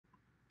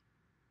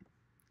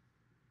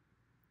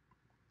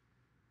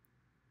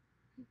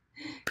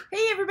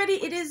Hey everybody,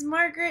 it is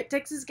Margaret,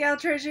 Texas Gal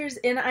Treasures,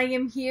 and I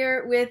am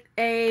here with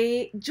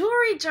a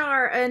jewelry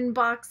jar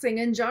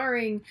unboxing and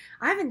jarring.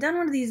 I haven't done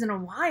one of these in a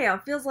while.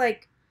 It feels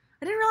like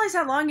I didn't realize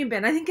how long it's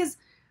been. I think because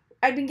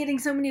I've been getting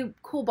so many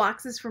cool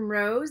boxes from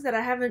Rose that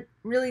I haven't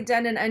really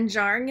done an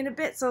unjarring in a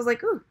bit. So I was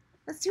like, ooh,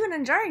 let's do an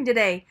unjarring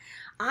today.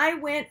 I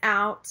went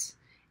out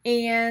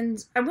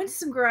and I went to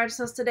some garage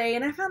sales today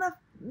and I found a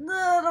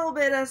little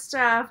bit of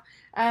stuff.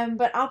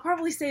 But I'll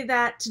probably save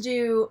that to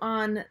do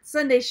on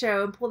Sunday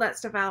show and pull that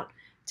stuff out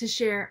to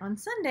share on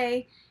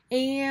Sunday.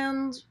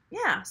 And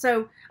yeah,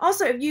 so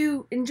also if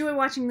you enjoy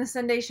watching the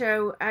Sunday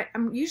show,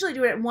 I'm usually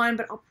doing it at 1,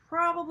 but I'll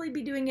probably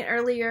be doing it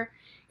earlier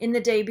in the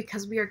day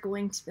because we are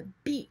going to the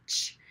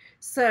beach.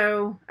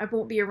 So I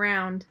won't be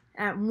around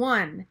at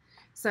 1.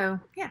 So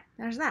yeah,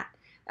 there's that.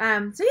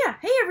 So yeah,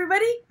 hey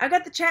everybody, I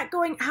got the chat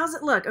going. How's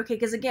it look? Okay,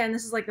 because again,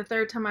 this is like the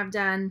 3rd time I've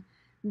done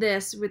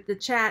this with the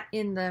chat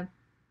in the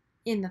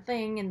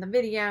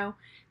video.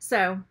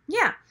 So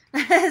yeah.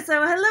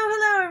 So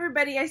hello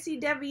everybody. I see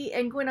Debbie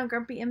and Gwen on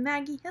Grumpy and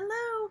Maggie.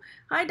 Hello.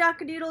 Hi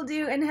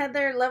Doc-a-doodle-doo and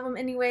Heather. Love them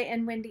anyway.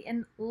 And Wendy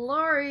and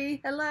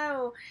Lori.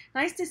 Hello.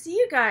 Nice to see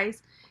you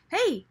guys.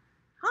 Hey.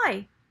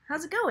 Hi.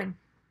 How's it going?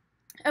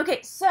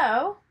 Okay,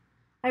 so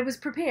I was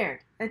prepared,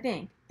 I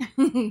think.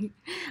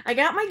 I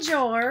got my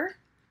jar.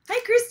 Hi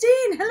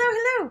Christine.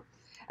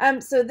 Hello.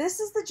 So this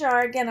is the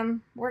jar. Again,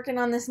 I'm working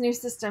on this new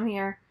system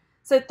here.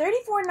 So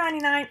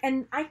 $34.99,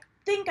 and I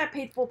think I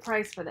paid full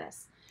price for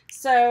this.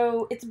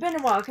 So it's been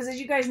a while because,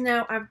 as you guys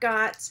know, I've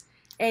got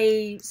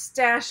a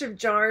stash of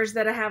jars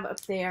that I have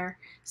up there.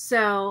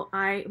 So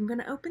I'm going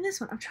to open this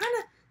one. I'm trying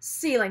to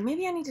see, like,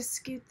 maybe I need to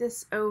scoot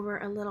this over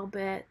a little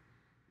bit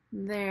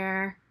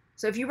there.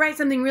 So if you write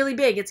something really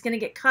big, it's going to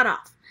get cut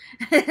off.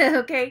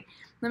 Okay,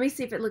 let me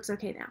see if it looks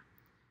okay now.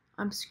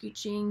 I'm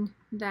scooching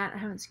that. I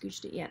haven't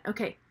scooched it yet.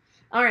 Okay.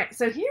 All right,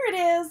 so here it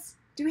is.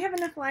 Do we have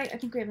enough light? I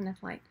think we have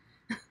enough light.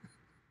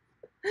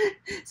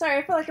 Sorry,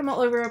 I feel like I'm all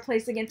over a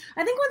place again.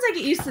 I think once I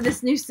get used to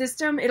this new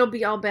system, it'll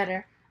be all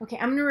better. Okay,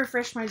 I'm gonna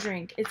refresh my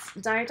drink. It's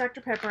Diet Dr.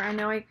 Pepper. I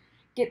know I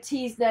get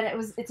teased that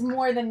it's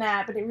more than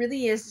that, but it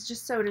really is. It's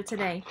just soda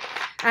today.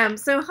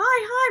 So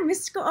hi,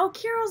 Mystical. Oh,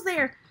 Carol's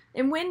there,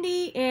 and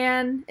Wendy,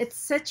 and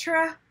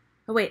etc.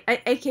 Oh wait,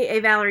 AKA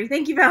Valerie.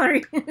 Thank you,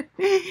 Valerie.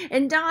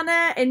 And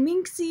Donna, and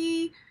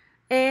Minxie,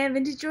 and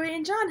Vintage Joy,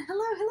 and John.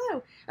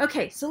 Hello.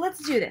 Okay, so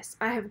let's do this.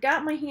 I have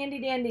got my handy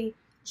dandy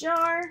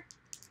jar.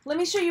 Let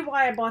me show you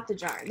why I bought the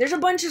jar. There's a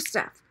bunch of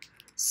stuff.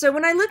 So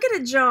when I look at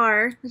a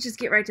jar, let's just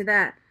get right to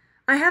that.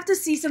 I have to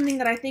see something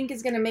that I think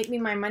is going to make me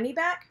my money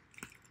back.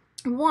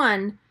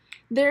 One,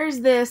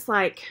 there's this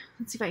like,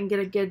 let's see if I can get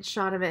a good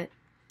shot of it.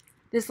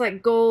 This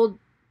like gold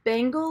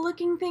bangle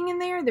looking thing in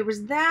there. There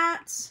was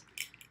that.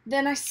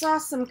 Then I saw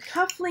some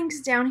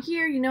cufflinks down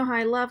here. You know how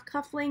I love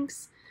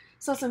cufflinks.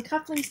 Saw some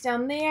cufflinks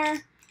down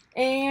there.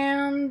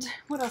 And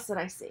what else did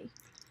I see?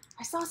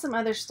 I saw some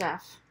other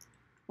stuff.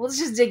 Well, let's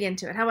just dig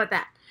into it. How about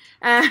that?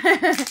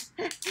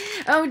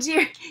 Oh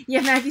dear. Yeah,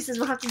 Maggie says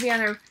we'll have to be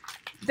on our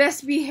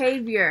best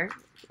behavior.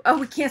 Oh,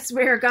 we can't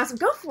swear or gossip.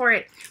 Go for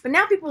it. But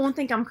now people won't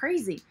think I'm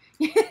crazy.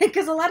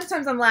 Because a lot of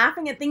times I'm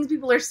laughing at things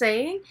people are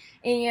saying.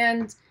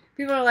 And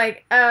people are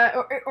like,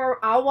 or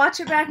I'll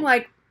watch it back and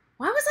like,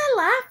 why was I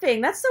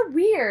laughing? That's so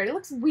weird. It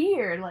looks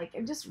weird. Like,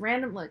 I'm just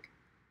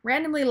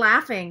randomly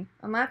laughing.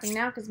 I'm laughing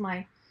now because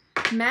my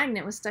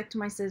magnet was stuck to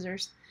my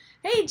scissors.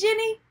 Hey,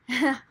 Jenny.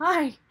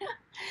 Hi.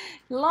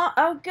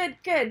 Oh,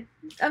 good.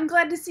 I'm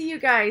glad to see you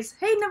guys.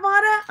 Hey,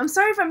 Nevada. I'm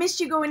sorry if I missed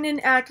you coming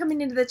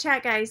into the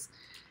chat, guys.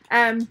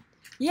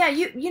 Yeah,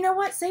 you know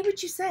what? Say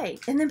what you say,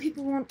 and then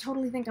people won't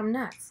totally think I'm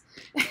nuts.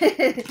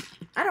 I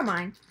don't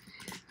mind.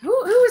 Who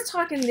was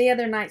talking the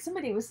other night?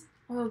 Somebody was.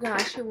 Oh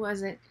gosh, who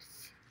was it?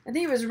 I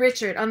think it was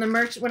Richard on the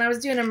merch. When I was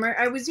doing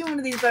I was doing one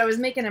of these, but I was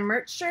making a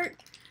merch shirt.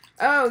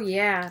 Oh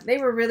yeah, they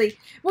were really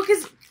well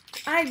because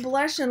I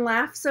blush and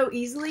laugh so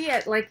easily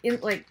at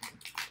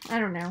I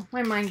don't know.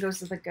 My mind goes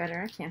to the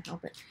gutter. I can't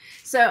help it.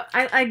 So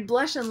I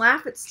blush and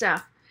laugh at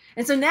stuff.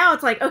 And so now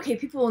it's like, okay,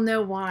 people will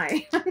know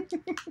why.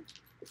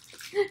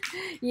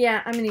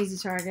 Yeah, I'm an easy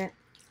target.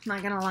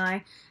 Not gonna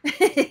lie.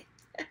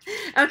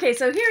 Okay,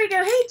 so here we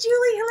go. Hey,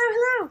 Julie.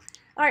 Hello.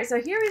 All right, so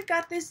here we've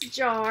got this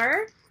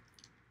jar.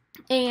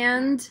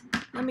 And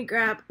let me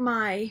grab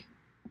my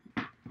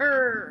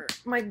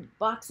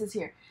boxes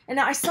here. And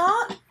now I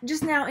saw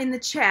just now in the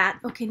chat.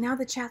 Okay, now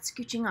the chat's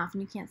scooching off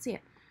and you can't see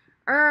it.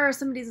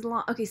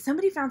 Okay,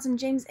 somebody found some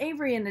James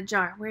Avery in a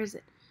jar. Where is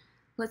it?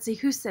 Let's see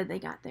who said they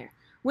got there.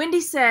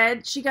 Wendy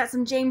said she got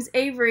some James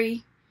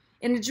Avery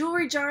in a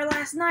jewelry jar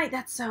last night.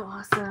 That's so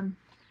awesome.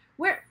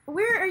 Where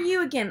are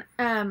you again?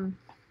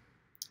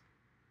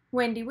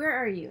 Wendy, where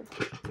are you?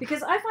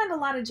 Because I find a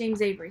lot of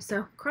James Avery,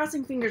 so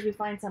crossing fingers we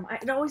find some.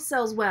 It always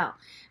sells well.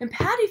 And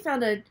Patty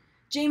found a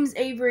James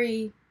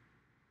Avery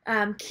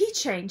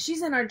keychain.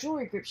 She's in our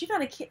jewelry group. She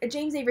found a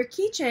James Avery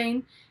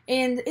keychain,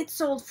 and it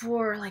sold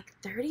for like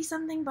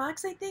 30-something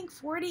bucks, I think,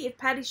 40. If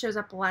Patty shows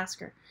up, we'll ask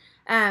her.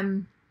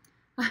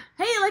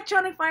 Hey,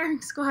 Electronic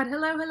Firing Squad.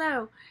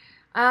 Hello.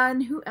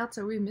 And who else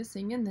are we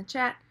missing in the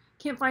chat?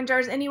 Can't find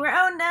jars anywhere.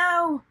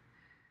 Oh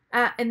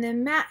no! And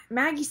then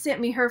Maggie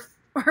sent me her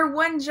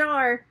one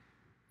jar,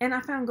 and I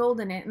found gold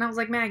in it. And I was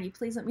like, Maggie,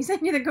 please let me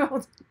send you the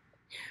gold.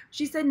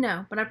 She said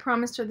no, but I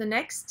promised her the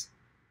next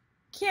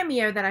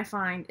cameo that I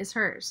find is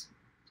hers.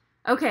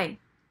 Okay,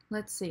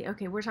 let's see.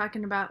 Okay, we're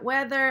talking about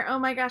weather. Oh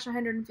my gosh,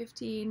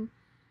 115.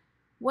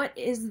 What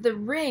is the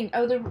ring?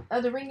 Oh,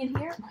 the ring in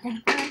here? We're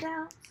going to find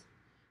out.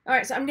 All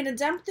right, so I'm going to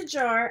dump the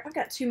jar. I've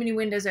got too many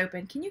windows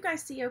open. Can you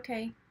guys see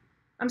okay?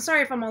 I'm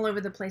sorry if I'm all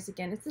over the place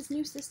again. It's this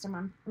new system.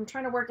 I'm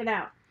trying to work it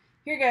out.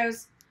 Here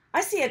goes.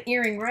 I see an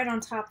earring right on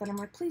top that I'm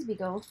like, please be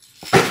gold.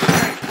 All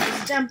right,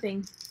 I'm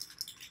dumping.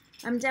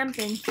 I'm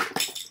dumping.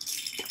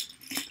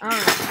 All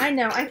right, I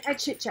know. I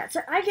chit-chat.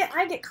 So I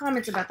get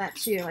comments about that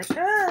too. Like,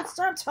 oh,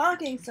 stop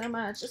talking so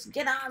much. Just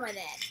get on with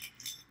it.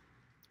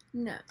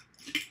 No.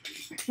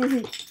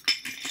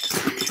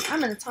 I'm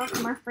going to talk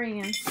to my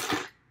friends.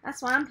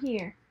 That's why I'm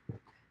here.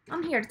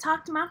 I'm here to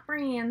talk to my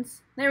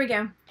friends. There we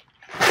go.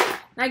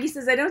 Maggie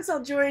says, I don't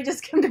sell jewelry,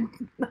 just come to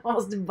the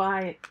halls to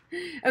buy it.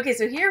 Okay,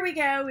 so here we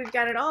go. We've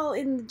got it all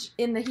in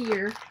the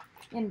here.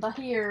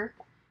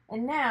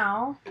 And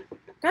now,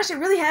 gosh,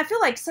 I feel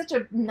like such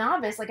a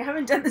novice. Like I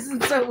haven't done this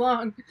in so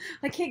long.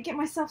 I can't get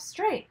myself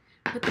straight.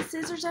 Put the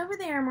scissors over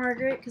there,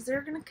 Margaret, because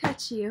they're going to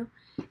cut you.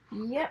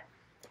 Yep.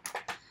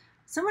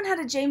 Someone had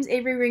a James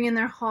Avery ring in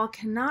their haul.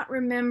 Cannot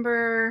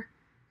remember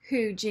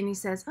who. Jenny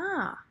says,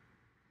 oh,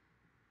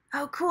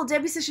 cool.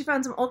 Debbie says she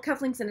found some old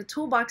cufflinks in a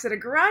toolbox at a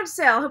garage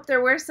sale. Hope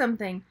they're worth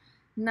something.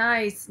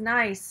 Nice,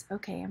 nice.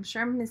 Okay, I'm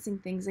sure I'm missing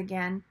things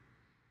again.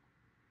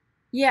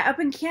 Yeah, up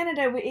in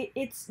Canada,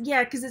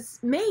 because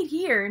it's made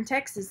here in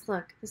Texas.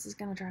 Look, this is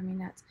going to drive me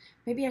nuts.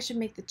 Maybe I should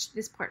make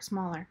this part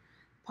smaller.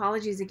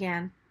 Apologies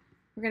again.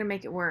 We're going to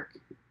make it work.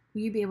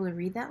 Will you be able to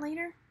read that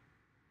later?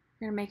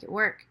 We're going to make it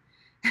work.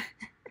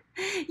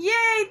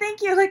 Yay!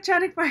 Thank you,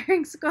 Electronic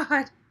Firing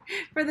Squad,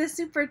 for the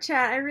super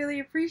chat. I really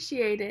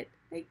appreciate it.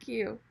 Thank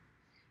you.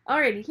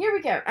 Alrighty, here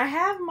we go. I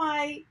have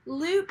my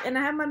loop and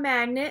I have my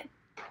magnet.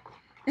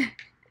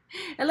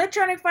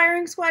 Electronic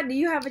Firing Squad, do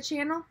you have a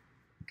channel?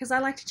 Because I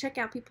like to check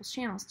out people's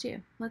channels too.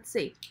 Let's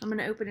see. I'm going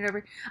to open it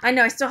over. I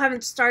know, I still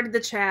haven't started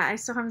the chat. I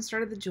still haven't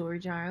started the jewelry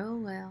jar. Oh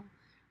well.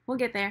 We'll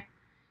get there.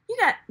 You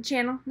got a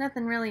channel.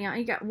 Nothing really on.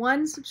 You got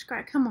one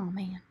subscribe. Come on,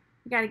 man.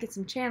 We got to get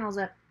some channels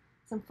up.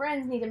 Some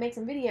friends need to make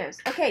some videos.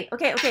 Okay,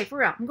 for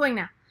real. I'm going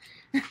now.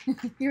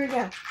 Here we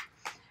go.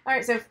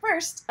 Alright, so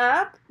first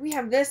up, we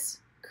have this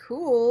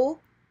cool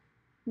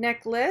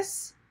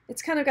necklace.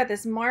 It's kind of got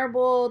this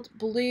marbled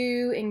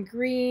blue and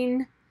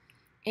green.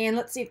 And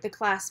let's see if the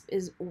clasp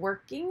is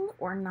working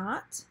or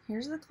not.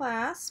 Here's the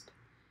clasp.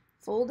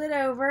 Fold it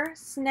over,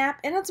 snap,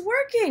 and it's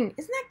working.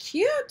 Isn't that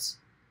cute?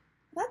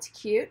 That's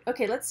cute.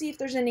 Okay, let's see if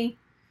there's any.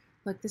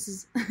 Look, this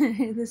is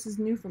this is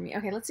new for me.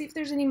 Okay, let's see if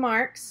there's any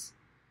marks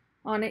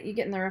on it. You're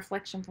getting the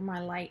reflection from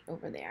my light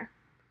over there.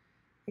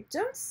 I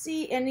don't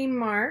see any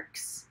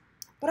marks,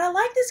 but I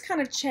like this kind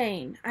of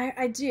chain.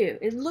 I do.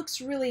 It looks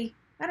really,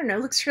 I don't know,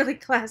 it looks really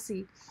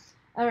classy.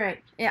 All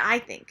right, yeah, I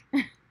think.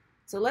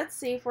 So let's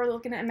see if we're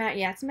looking at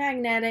yeah, it's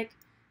magnetic,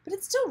 but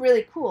it's still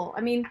really cool.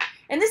 I mean,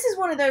 and this is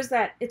one of those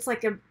that it's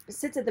like it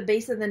sits at the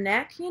base of the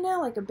neck, you know,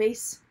 like a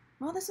base.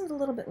 Well, this one's a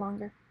little bit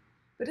longer,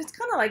 but it's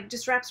kind of like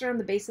just wraps around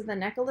the base of the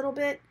neck a little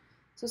bit.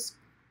 So it's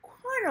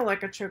kind of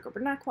like a choker,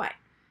 but not quite.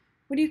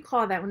 What do you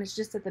call that when it's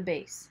just at the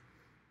base?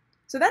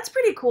 So that's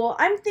pretty cool.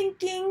 I'm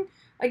thinking,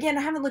 again,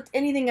 I haven't looked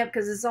anything up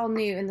because it's all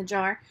new in the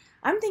jar.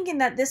 I'm thinking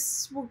that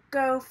this will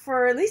go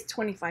for at least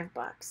 25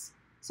 bucks.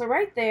 So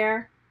right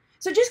there.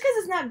 So just because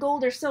it's not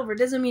gold or silver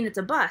doesn't mean it's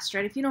a bust,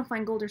 right? If you don't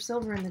find gold or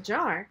silver in the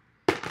jar,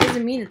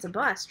 doesn't mean it's a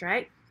bust,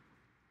 right?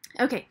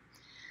 Okay.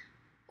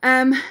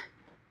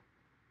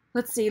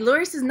 Let's see.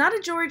 Lori says, not a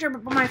jewelry jar,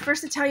 but my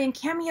first Italian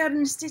cameo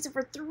in the States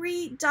for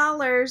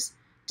 $3.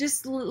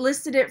 Just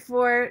listed it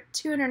for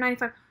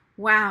 $295.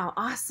 Wow,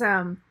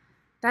 awesome.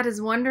 That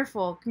is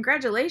wonderful.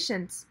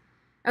 Congratulations.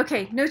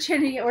 Okay, no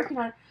channel yet working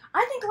on it.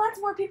 I think lots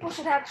more people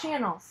should have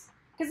channels.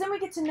 Because then we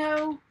get to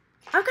know.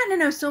 I've gotten to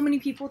know so many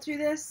people through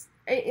this.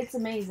 It's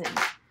amazing.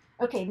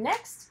 Okay,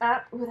 next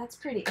up. Ooh, that's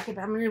pretty. Okay,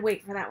 but I'm going to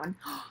wait for that one.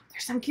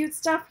 There's some cute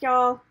stuff,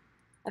 y'all.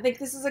 I think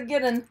this is a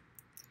good one.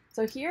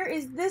 So here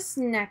is this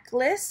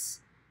necklace.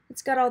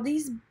 It's got all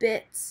these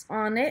bits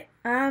on it.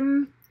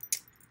 And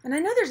I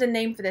know there's a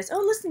name for this.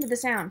 Oh, listen to the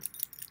sound.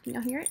 Can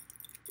y'all hear it?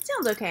 It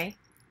sounds okay.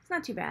 It's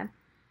not too bad.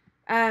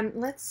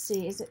 Let's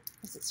see. Is it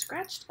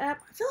scratched up?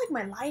 I feel like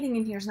my lighting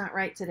in here is not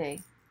right today.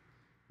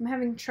 I'm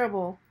having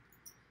trouble.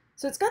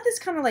 So it's got this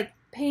kind of like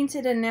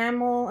painted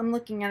enamel. I'm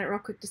looking at it real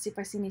quick to see if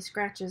I see any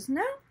scratches.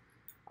 No?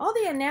 All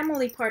the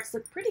enamel-y parts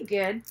look pretty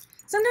good.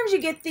 Sometimes you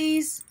get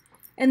these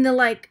and the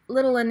like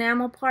little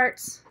enamel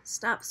parts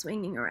stop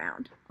swinging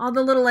around. All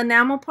the little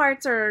enamel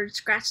parts are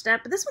scratched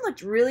up, but this one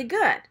looked really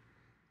good.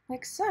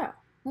 Like so.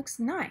 Looks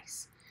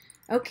nice.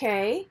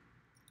 Okay.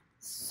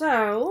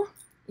 So,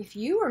 if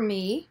you were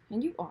me,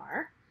 and you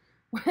are,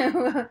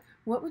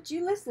 what would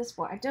you list this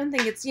for? I don't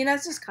think it's,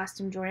 it's just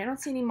costume jewelry. I don't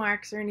see any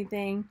marks or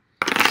anything.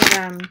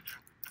 But,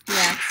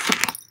 yeah,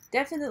 it's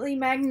definitely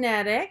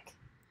magnetic.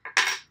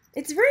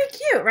 It's very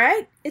cute,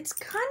 right? It's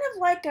kind of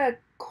like a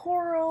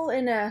coral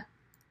in a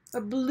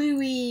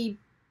bluey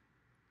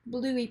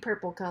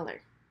purple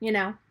color, you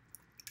know?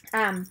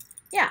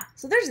 Yeah,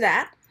 so there's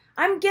that.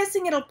 I'm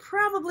guessing it'll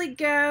probably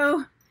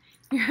go,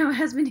 your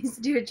husband needs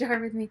to do a jar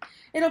with me.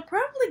 It'll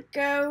probably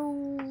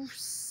go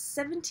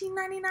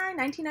 $17.99,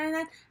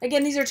 $19.99.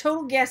 Again, these are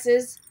total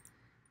guesses,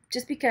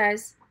 just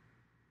because.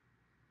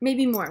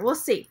 Maybe more. We'll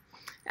see.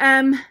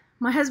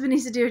 My husband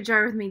needs to do a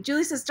jar with me.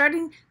 Julie says,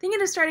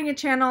 thinking of starting a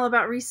channel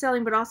about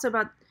reselling, but also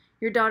about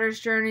your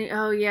daughter's journey.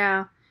 Oh,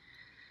 yeah.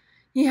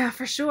 Yeah,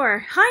 for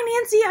sure. Hi,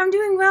 Nancy. I'm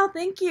doing well.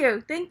 Thank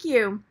you. Thank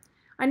you.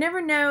 I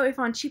never know if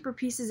on cheaper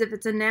pieces if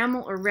it's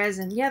enamel or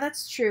resin. Yeah,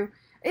 that's true.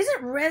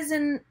 Isn't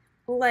resin,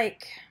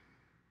 like,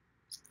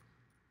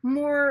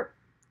 more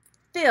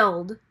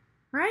filled,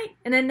 right?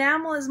 And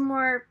enamel is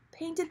more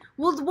painted.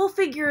 We'll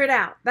figure it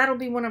out. That'll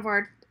be one of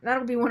our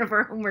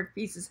homework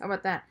pieces. How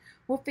about that?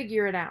 We'll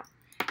figure it out.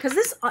 Because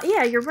this,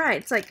 yeah, you're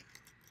right. It's like,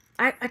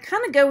 I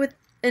kind of go with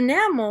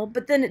enamel,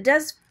 but then it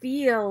does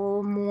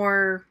feel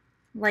more,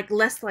 like,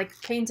 less like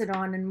painted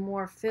on and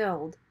more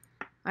filled.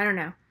 I don't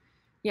know.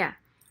 Yeah.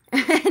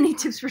 Any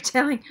tips for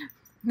telling?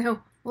 No,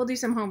 we'll do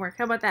some homework.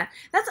 How about that?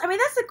 That's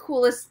the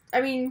coolest,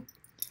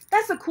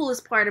 that's the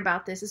coolest part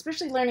about this,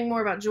 especially learning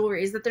more about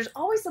jewelry, is that there's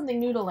always something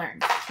new to learn,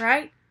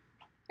 right?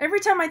 Every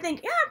time I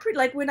think, yeah, I'm pretty,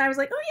 like when I was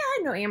like, oh yeah,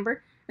 I know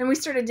amber, and we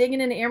started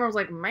digging into amber, I was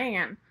like,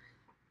 man,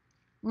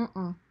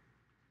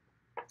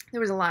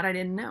 there was a lot I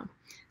didn't know.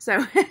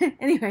 So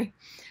anyway,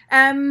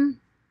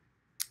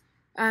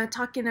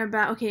 talking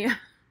about, okay,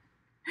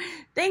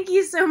 thank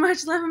you so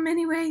much, love them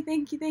anyway,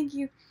 thank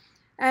you.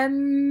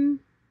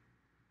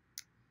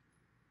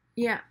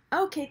 Yeah,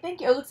 okay,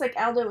 thank you. Oh, it looks like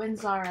Aldo and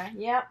Zara,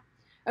 yep.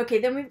 Okay,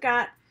 then we've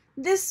got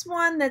this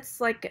one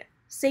that's like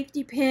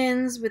safety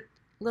pins with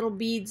little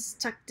beads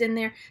tucked in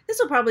there. This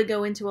will probably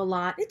go into a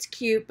lot. It's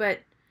cute, but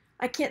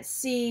I can't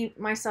see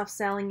myself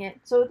selling it.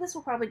 So this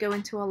will probably go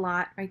into a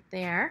lot right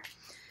there.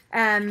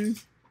 Then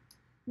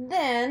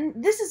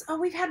this is, oh,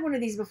 we've had one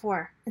of these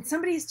before. And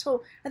somebody's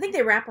told, I think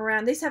they wrap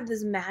around. They have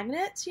these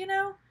magnets, you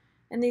know,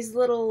 and these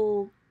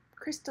little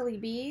crystally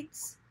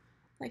beads,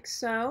 like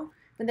so.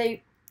 And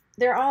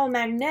they're all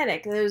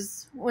magnetic.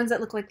 Those ones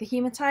that look like the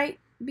hematite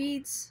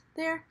beads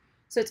there.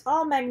 So it's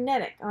all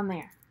magnetic on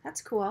there.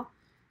 That's cool.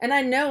 And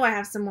I know I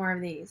have some more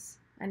of these.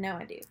 I know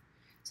I do.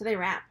 So they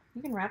wrap.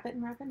 You can wrap it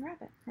and wrap it and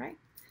wrap it, right?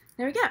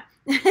 There we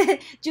go.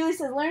 Julie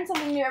says, learn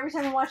something new every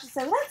time I watch the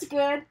show. That's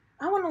good.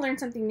 I want to learn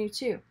something new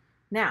too.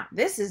 Now,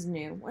 this is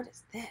new. What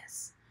is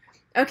this?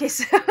 Okay,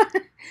 so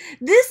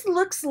this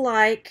looks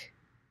like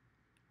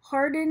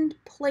hardened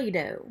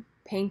Play-Doh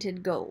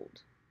painted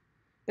gold.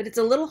 But it's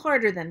a little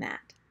harder than that.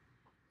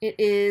 It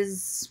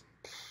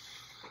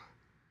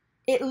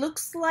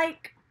looks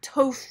like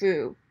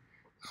tofu.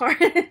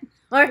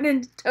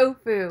 Hardened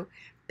tofu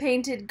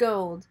painted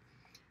gold.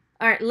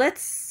 All right,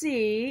 let's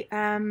see.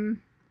 Okay,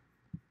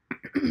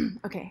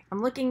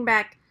 I'm looking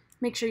back.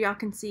 Make sure y'all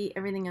can see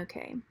everything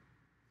okay.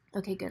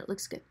 Okay, good. It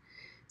looks good.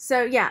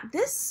 So, yeah,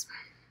 this,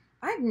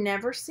 I've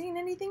never seen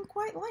anything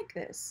quite like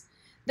this.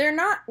 They're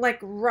not like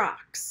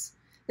rocks.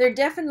 They're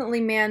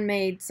definitely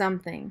man-made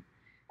something.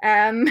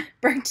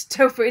 Burnt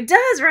tofu. It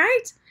does,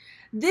 right?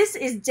 This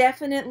is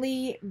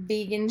definitely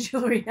vegan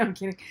jewelry. No, I'm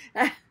kidding.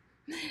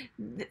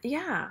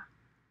 Yeah,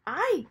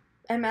 I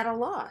am at a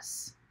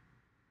loss.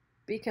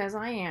 Because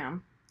I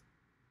am.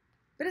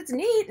 But it's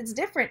neat. It's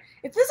different.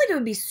 It feels like it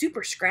would be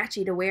super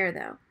scratchy to wear,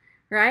 though.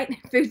 Right?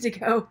 Food to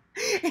go.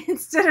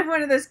 Instead of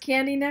one of those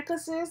candy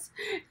necklaces,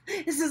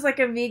 this is like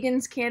a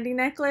vegan's candy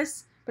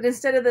necklace. But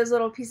instead of those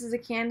little pieces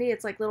of candy,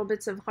 it's like little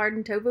bits of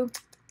hardened tofu.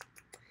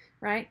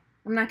 Right?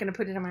 I'm not going to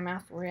put it in my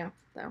mouth for real,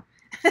 though.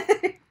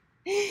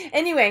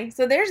 Anyway,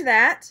 so there's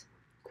that.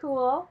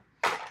 Cool.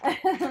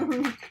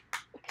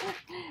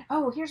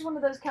 Oh, here's one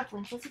of those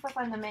cufflinks. Let's see if I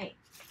find the mate.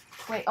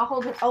 Wait,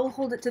 I'll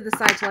hold it to the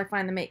side till I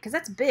find the mate, because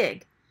that's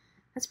big.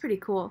 That's pretty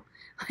cool.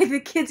 Like the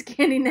kids'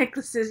 candy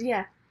necklaces,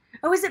 yeah.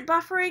 Oh, is it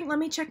buffering? Let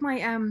me check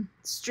my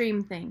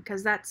stream thing,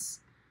 because that's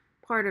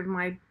part of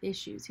my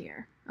issues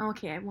here.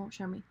 Okay, it won't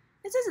show me.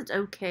 It says it's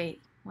okay.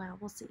 Well,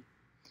 we'll see.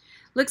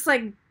 Looks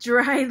like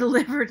dry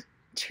liver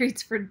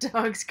treats for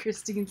dogs,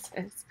 Christine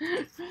says.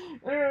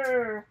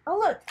 Oh,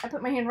 look, I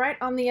put my hand right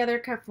on the other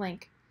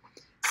cufflink.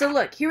 So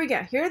look, here we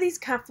go. Here are these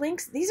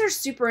cufflinks. These are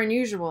super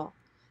unusual.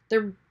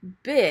 They're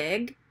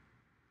big,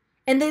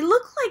 and they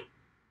look like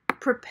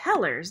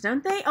propellers,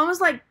 don't they?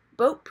 Almost like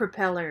boat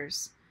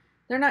propellers.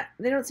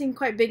 They don't seem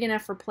quite big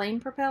enough for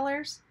plane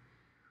propellers.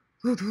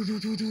 Oh,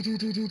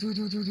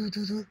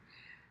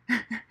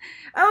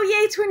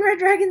 yay, Twin Red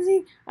Dragon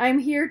Z. I'm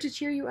here to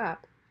cheer you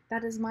up.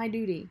 That is my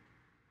duty.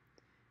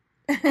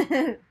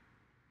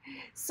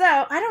 So,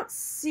 I don't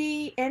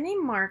see any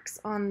marks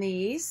on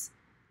these.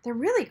 They're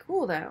really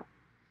cool, though.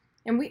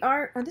 And we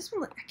are, oh, this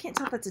one, I can't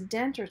tell if that's a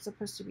dent or it's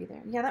supposed to be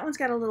there. Yeah, that one's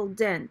got a little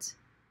dent.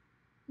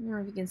 I don't know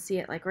if you can see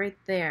it, like right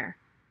there.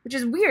 Which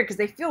is weird, because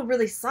they feel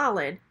really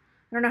solid.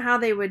 I don't know how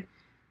they would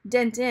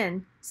dent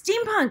in.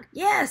 Steampunk,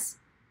 yes!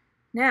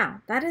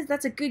 Now,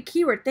 that's a good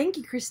keyword. Thank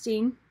you,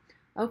 Christine.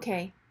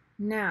 Okay,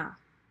 Now,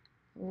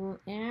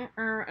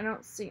 I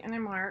don't see any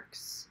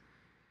marks,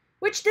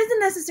 which doesn't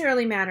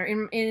necessarily matter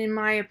in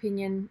my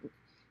opinion.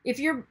 If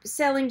you're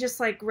selling just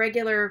like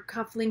regular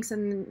cufflinks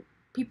and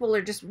people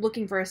are just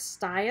looking for a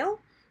style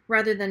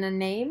rather than a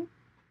name,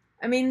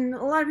 I mean,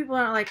 a lot of people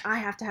are like, I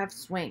have to have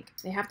swank.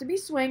 They have to be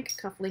swank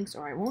cufflinks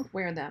or I won't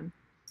wear them.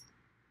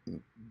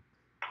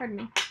 Pardon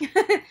me.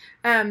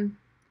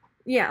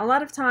 Yeah, a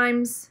lot of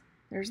times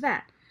there's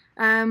that.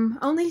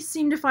 Only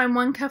seem to find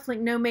one cufflink,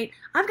 no mate.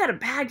 I've got a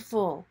bag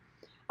full.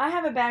 I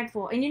have a bag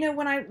full. And you know,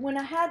 when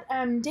I had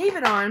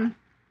David on,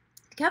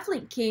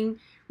 Cufflink King,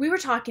 we were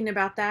talking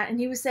about that, and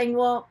he was saying,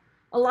 well,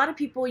 a lot of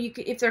people, you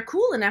could, if they're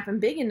cool enough and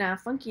big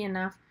enough, funky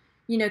enough,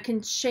 you know,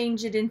 can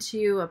change it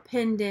into a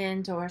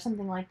pendant or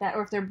something like that.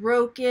 Or if they're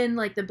broken,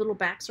 like the little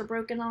backs are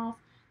broken off,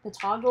 the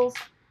toggles,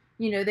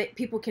 you know, that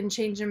people can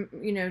change them,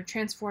 you know,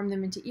 transform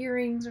them into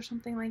earrings or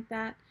something like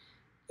that.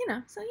 You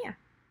know, so yeah.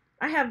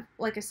 I have,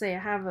 like I say, I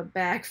have a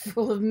bag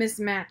full of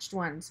mismatched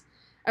ones.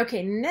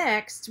 Okay,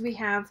 next we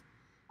have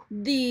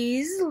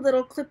these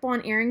little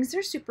clip-on earrings.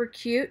 They're super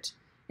cute.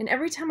 And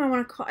every time I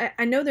want to call,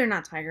 I know they're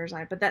not tiger's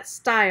eye, but that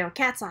style,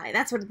 cat's eye,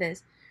 that's what it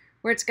is.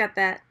 Where it's got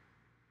that,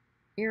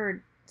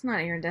 it's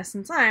not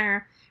iridescent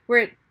eye, where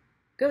it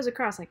goes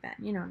across like that.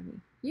 You know what I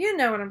mean. You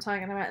know what I'm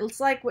talking about. It's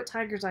like what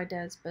tiger's eye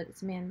does, but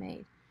it's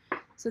man-made.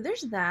 So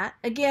there's that.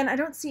 Again, I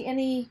don't see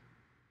any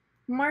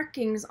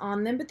markings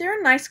on them, but they're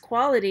a nice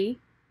quality.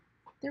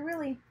 They're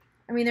really,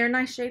 I mean, they're a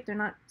nice shape. They're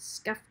not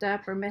scuffed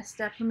up or messed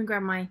up. Let me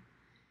grab my,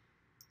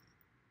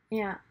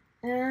 yeah.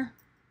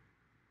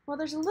 Well,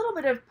 there's a little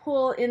bit of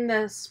pull in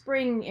the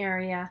spring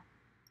area,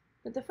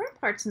 but the front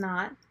part's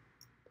not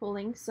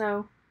pulling.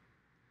 So,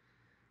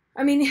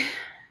 I mean,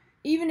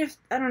 even if,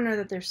 I don't know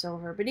that they're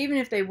silver, but even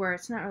if they were,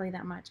 it's not really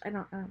that much. I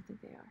don't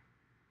think they are.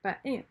 But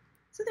anyway,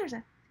 so there's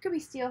it could be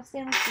steel,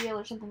 stainless steel,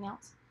 or something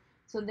else.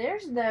 So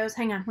there's those.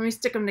 Hang on, let me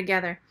stick them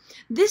together.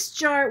 This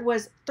jar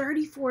was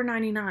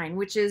 $34.99,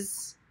 which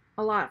is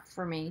a lot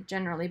for me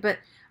generally, but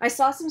I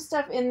saw some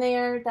stuff in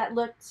there that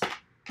looked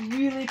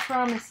really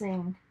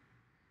promising.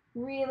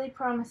 Really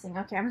promising.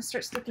 Okay, I'm gonna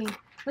start looking.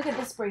 Look at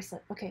this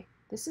bracelet. Okay,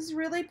 this is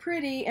really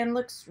pretty and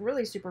looks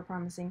really super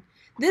promising.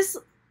 This,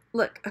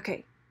 look,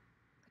 okay,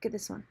 look at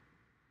this one.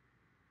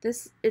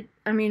 This,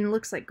 I mean,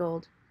 looks like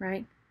gold,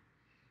 right?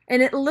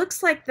 And it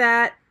looks like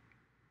that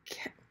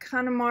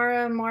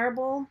Connemara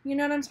marble. You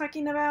know what I'm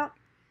talking about?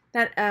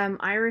 That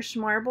Irish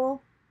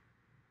marble.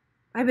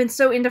 I've been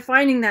so into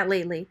finding that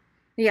lately.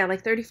 Yeah,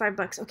 like 35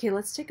 bucks. Okay,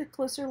 let's take a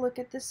closer look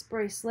at this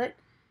bracelet.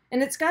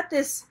 And it's got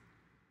this,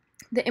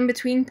 the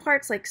in-between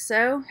parts like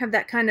so, have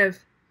that kind of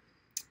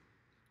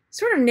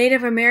sort of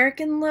Native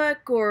American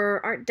look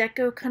or Art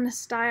Deco kind of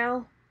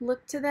style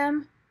look to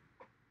them.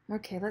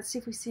 Okay, let's see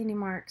if we see any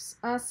marks.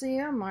 I see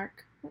a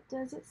mark. What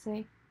does it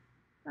say?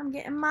 I'm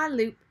getting my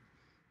loop.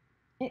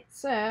 It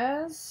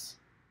says,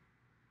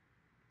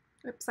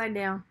 upside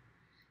down.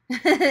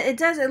 It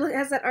does, it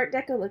has that Art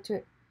Deco look to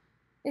it.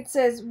 It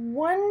says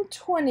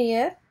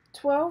 1/20th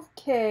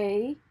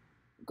 12K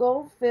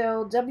gold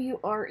fill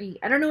WRE.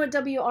 I don't know what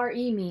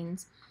WRE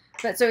means,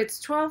 but so it's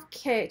 12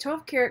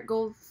 karat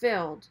gold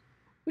filled,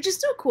 which is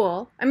still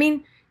cool. I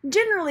mean,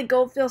 generally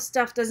gold fill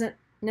stuff doesn't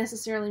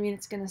necessarily mean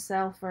it's going to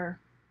sell for,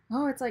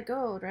 oh, it's like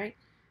gold, right?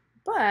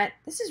 But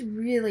this is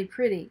really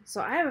pretty.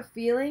 So I have a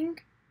feeling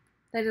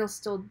that it'll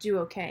still do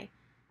okay.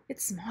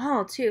 It's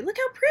small too. Look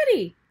how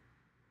pretty.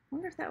 I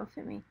wonder if that will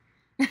fit me.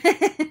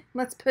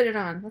 Let's put it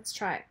on. Let's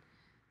try it.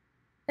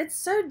 It's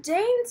so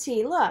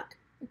dainty. Look.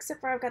 Except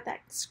for I've got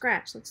that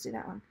scratch. Let's do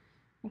that one.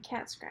 My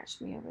cat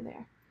scratched me over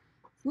there.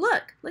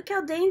 Look. Look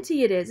how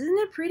dainty it is. Isn't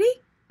it pretty?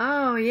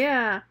 Oh,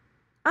 yeah.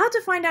 I'll have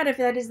to find out if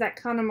that is that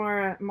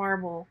Connemara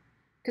marble.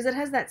 Because it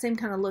has that same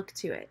kind of look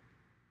to it.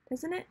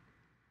 Doesn't it?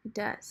 It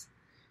does.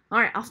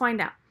 Alright, I'll find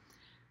out.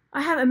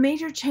 I have a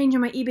major change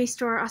in my eBay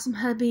store. Awesome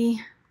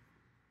Hubby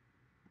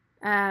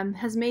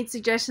has made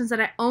suggestions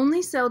that I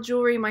only sell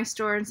jewelry in my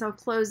store and sell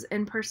clothes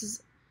and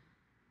purses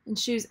and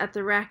shoes at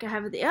the rack I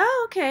have at the...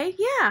 Oh, okay.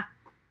 Yeah.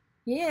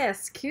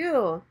 Yes,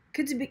 cool.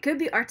 Could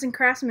be arts and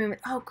crafts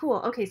movement. Oh,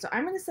 cool. Okay, so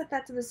I'm going to set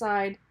that to the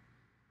side.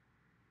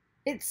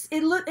 You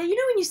know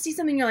when you see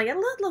something, you're like, it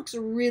looks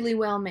really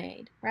well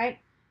made, right?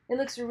 It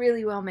looks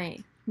really well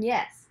made.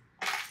 Yes.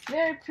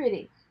 Very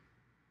pretty.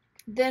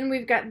 Then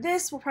we've got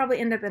this. Will probably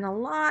end up in a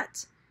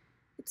lot.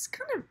 It's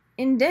kind of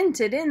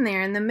indented in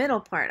there in the middle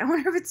part. I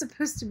wonder if it's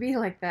supposed to be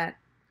like that.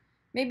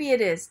 Maybe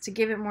it is, to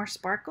give it more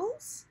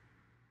sparkles?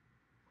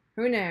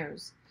 Who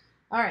knows?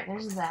 Alright,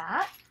 there's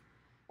that.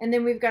 And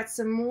then we've got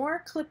some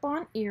more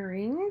clip-on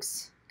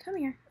earrings. Come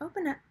here,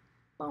 open up.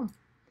 Boom.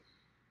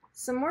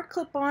 Some more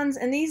clip-ons,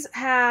 and these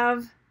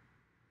have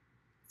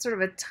sort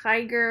of a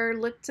tiger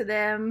look to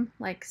them,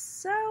 like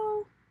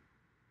so.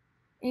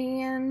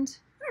 And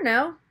I don't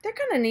know, they're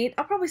kind of neat.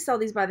 I'll probably sell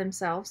these by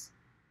themselves,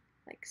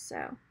 like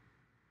so.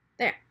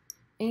 There.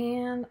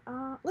 And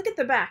look at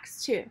the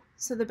backs too.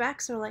 So the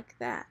backs are like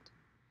that.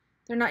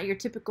 They're not your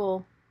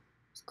typical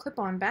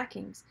clip-on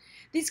backings.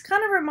 These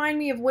kind of remind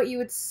me of what you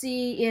would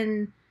see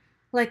in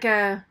like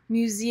a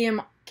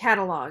museum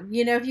catalog.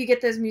 You know, if you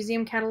get those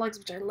museum catalogs,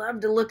 which I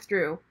love to look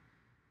through,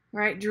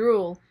 right?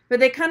 Drool. But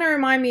they kind of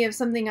remind me of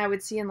something I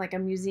would see in like a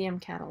museum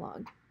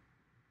catalog.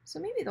 So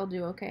maybe they'll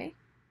do okay.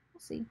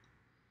 We'll see.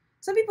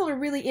 Some people are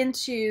really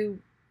into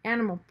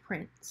animal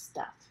print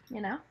stuff,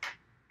 you know?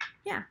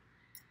 Yeah.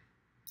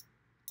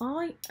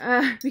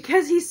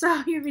 Because he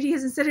saw your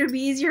videos and said it would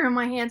be easier on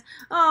my hands.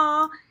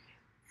 Aw.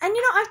 And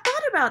you know, I've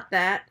thought about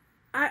that.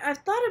 I've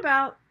thought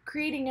about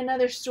creating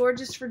another store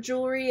just for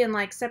jewelry and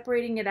like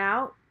separating it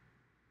out.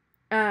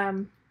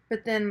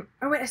 But then,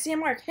 oh wait, I see a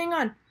mark. Hang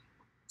on.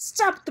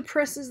 Stop the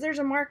presses. There's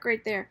a mark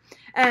right there.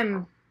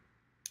 I've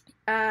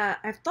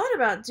thought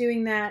about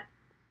doing that,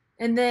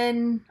 and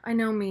then I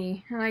know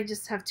me, and I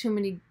just have too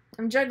many.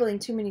 I'm juggling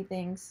too many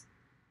things.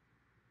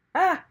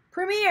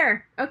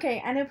 Premier.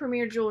 Okay, I know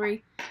Premier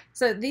jewelry.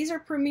 So these are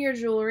Premier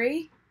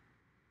jewelry.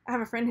 I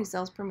have a friend who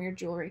sells Premier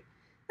jewelry.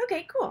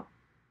 Okay, cool.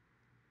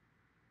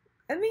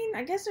 I mean,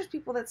 I guess there's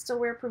people that still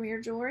wear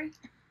Premier jewelry.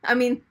 I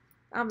mean,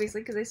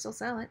 obviously, because they still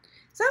sell it.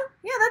 So,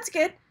 yeah, that's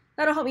good.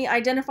 That'll help me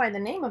identify the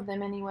name of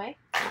them anyway.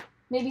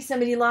 Maybe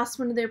somebody lost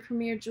one of their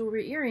Premier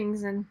jewelry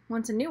earrings and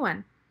wants a new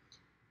one.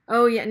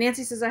 Oh, yeah,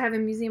 Nancy says I have a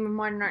Museum of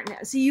Modern Art now.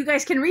 See, you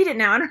guys can read it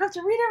now. I don't have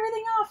to read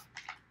everything off.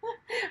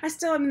 I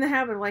still am in the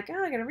habit of like,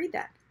 oh, I gotta read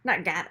that.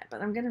 Not got it,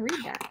 but I'm gonna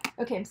read that.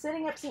 Okay, I'm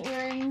setting up some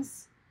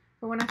earrings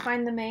for when I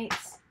find the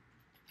mates.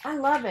 I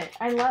love it.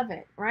 I love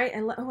it, right?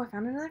 Oh, I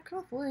found another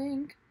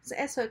cufflink. It's an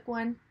S-hook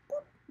one.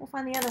 Boop. We'll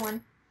find the other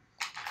one.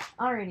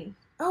 Alrighty.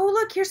 Oh,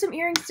 look, here's some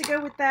earrings to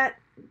go with that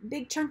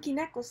big chunky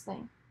necklace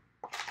thing.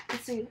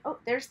 Let's see. Oh,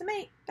 there's the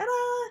mate. Ta-da!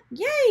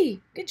 Yay!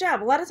 Good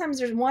job. A lot of times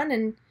there's one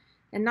and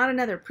not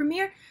another.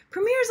 Premier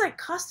is like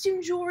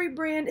costume jewelry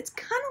brand. It's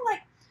kind of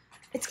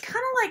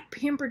like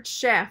Pampered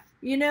Chef,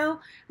 you know?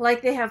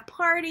 Like they have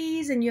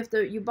parties and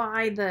you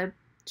buy the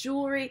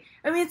jewelry.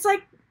 I mean, it's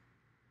like,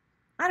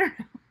 I don't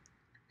know.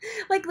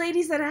 Like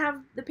ladies that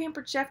have the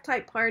Pampered Chef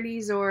type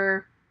parties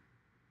or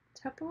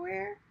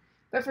Tupperware.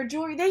 But for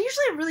jewelry, they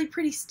usually have really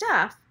pretty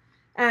stuff.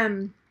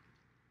 But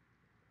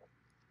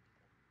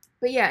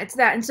yeah, it's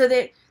that. And so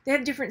they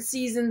have different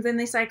seasons, and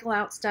they cycle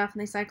out stuff,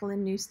 and they cycle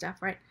in new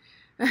stuff, right?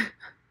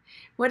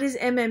 What is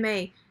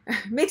MMA?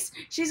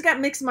 She's got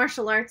mixed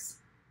martial arts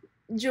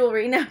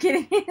jewelry. No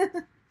kidding.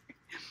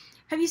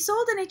 Have you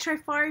sold any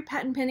Trifari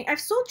patent pending? I've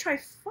sold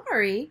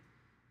Trifari.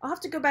 I'll have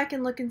to go back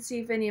and look and see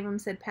if any of them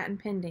said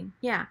patent pending.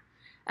 Yeah.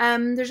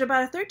 There's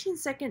about a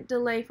 13-second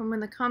delay from when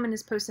the comment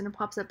is posted and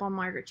pops up on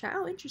Margaret chat.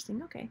 Oh,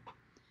 interesting. Okay.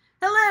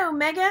 Hello,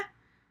 Mega.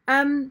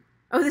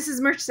 Oh, this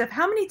is merch stuff.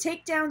 How many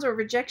takedowns or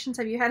rejections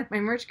have you had in my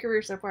merch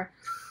career so far?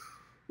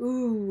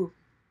 Ooh.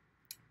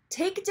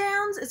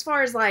 Takedowns, as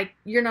far as like,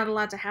 you're not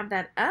allowed to have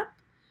that up,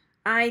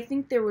 I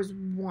think there was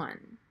one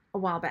a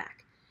while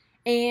back.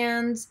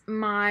 And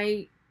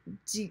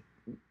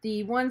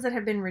the ones that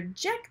have been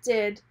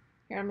rejected,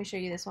 here, let me show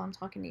you this while I'm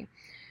talking to you.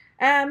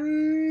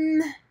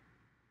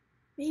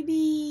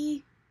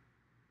 Maybe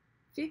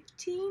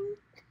 15?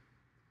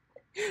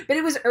 But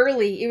it was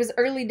early. It was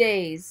early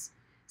days.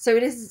 So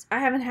I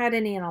haven't had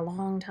any in a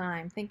long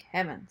time. Thank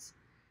heavens.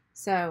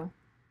 So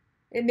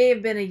it may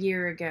have been a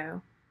year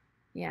ago.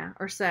 Yeah,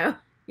 or so.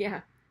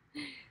 Yeah.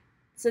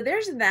 So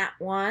there's that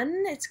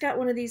one. It's got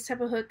one of these type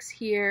of hooks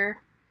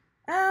here.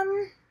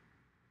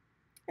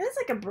 It's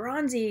like a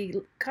bronzy,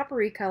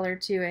 coppery color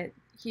to it,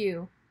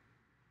 hue.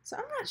 So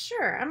I'm not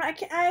sure. I'm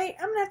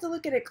gonna have to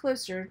look at it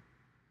closer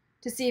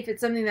to see if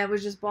it's something that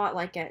was just bought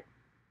like at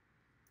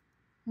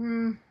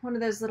one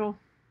of those little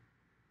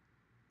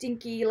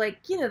dinky, like,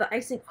 you know, the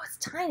icing. Oh, it's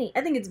tiny.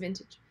 I think it's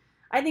vintage.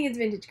 I think it's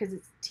vintage because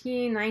it's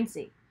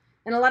teeny.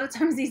 And a lot of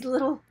times these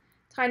little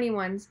tiny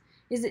ones.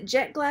 Is it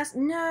jet glass?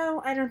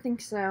 No, I don't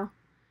think so.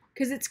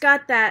 Because it's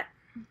got that,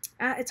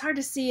 it's hard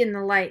to see in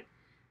the light,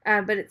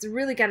 but it's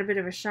really got a bit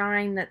of a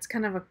shine that's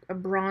kind of a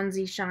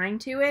bronzy shine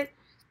to it.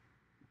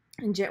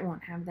 And jet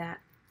won't have that.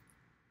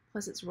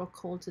 Plus it's real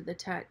cold to the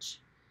touch.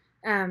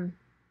 And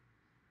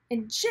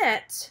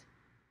jet's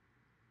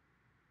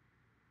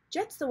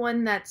the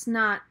one that's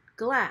not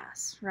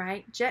glass,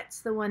 right? Jet's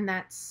the one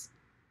that's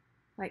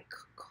like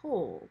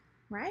coal,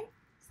 right?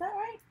 Is that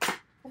right?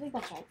 I think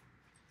that's right.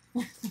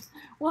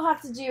 We'll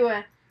have to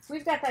do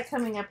we've got that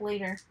coming up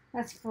later.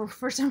 That's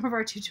for some of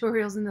our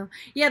tutorials.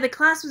 Yeah, the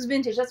class was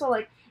vintage. That's all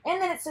and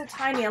then it's so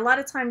tiny. A lot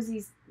of times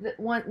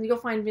you'll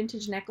find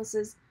vintage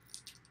necklaces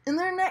and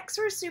their necks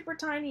are super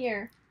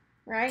tinier,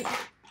 right?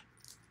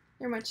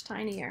 They're much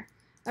tinier.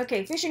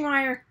 Okay, fishing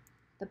wire,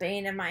 the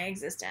bane of my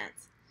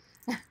existence.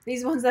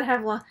 These ones that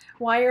have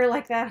wire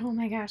like that, oh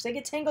my gosh, they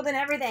get tangled in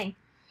everything.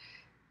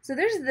 So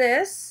there's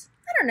this.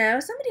 I don't know,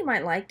 somebody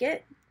might like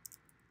it.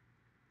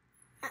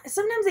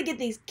 Sometimes I get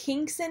these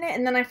kinks in it,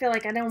 and then I feel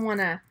like I don't want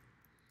to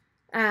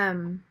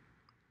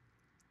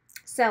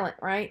sell it,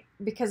 right?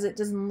 Because it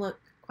doesn't look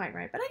quite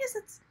right. But I guess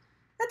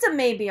that's a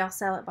maybe. I'll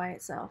sell it by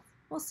itself.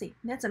 We'll see.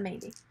 That's a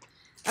maybe.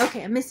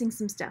 Okay, I'm missing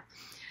some stuff.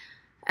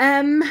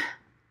 I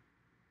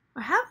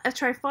have a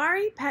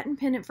Trifari patent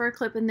pendant for a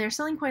clip, and they're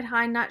selling quite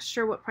high. Not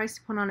sure what price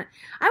to put on it.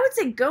 I would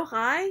say go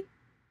high.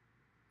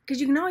 because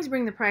you can always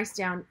bring the price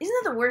down. Isn't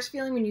that the worst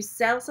feeling when you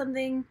sell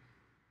something,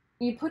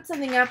 you put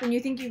something up and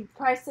you think you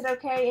priced it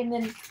okay, and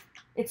then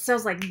it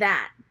sells like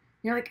that.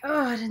 You're like,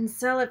 oh, I didn't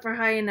sell it for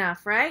high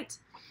enough, right?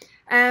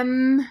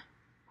 My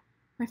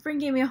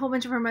friend gave me a whole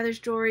bunch of her mother's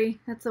jewelry.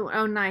 That's the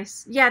oh,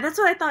 nice. Yeah, that's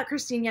what I thought,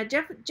 Christine. Yeah,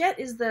 Jet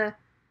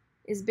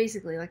is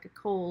basically like a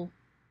coal.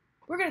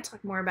 We're gonna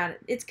talk more about it.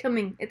 It's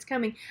coming. It's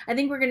coming. I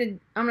think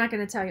I'm not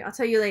gonna tell you. I'll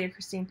tell you later,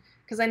 Christine,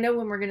 because I know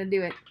when we're gonna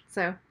do it.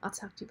 So I'll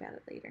talk to you about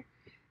it later.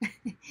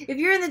 If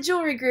you're in the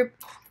jewelry group,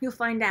 you'll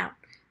find out.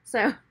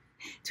 So,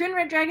 Twin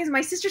Red Dragons,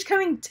 my sister's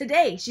coming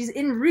today. She's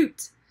en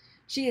route.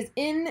 She is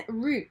en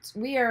route.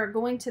 We are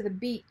going to the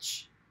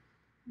beach.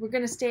 We're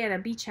going to stay at a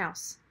beach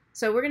house.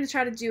 So we're going to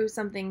try to do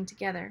something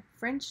together.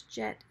 French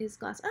Jet is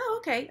glass. Oh,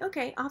 okay.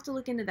 Okay. I'll have to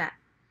look into that.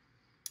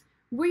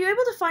 Were you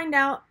able to find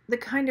out the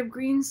kind of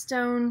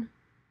greenstone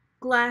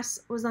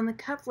glass was on the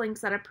cufflinks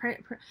that I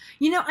print?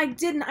 You know, I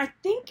didn't. I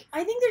think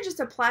they're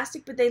just a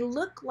plastic, but they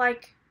look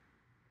like,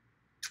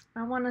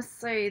 I want to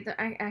say that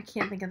I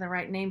can't think of the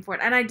right name for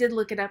it. And I did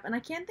look it up, and I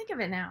can't think of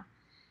it now.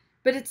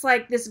 But it's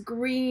like this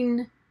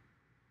green.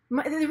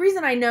 The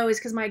reason I know is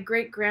because my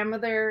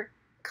great-grandmother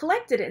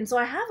collected it. And so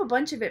I have a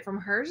bunch of it from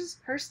her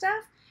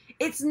stuff.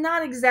 It's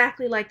not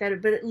exactly like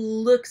that, but it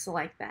looks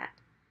like that,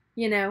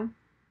 you know?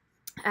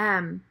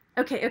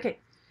 Okay.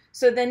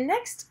 So then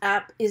next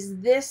up is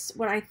this,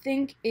 what I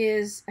think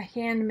is a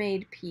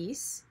handmade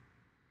piece.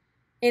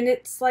 And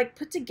it's like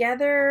put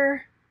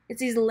together, it's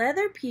these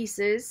leather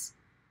pieces.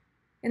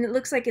 And it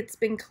looks like it's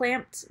been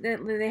clamped.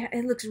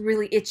 It looks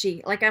really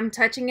itchy. Like I'm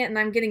touching it and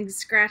I'm getting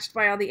scratched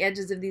by all the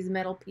edges of these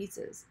metal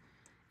pieces.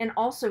 And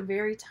also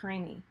very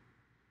tiny.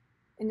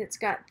 And it's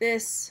got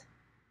this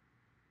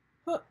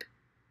hook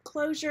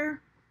closure.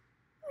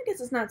 I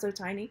guess it's not so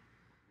tiny.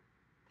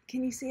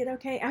 Can you see it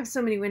okay? I have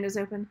so many windows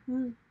open.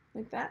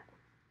 Like that.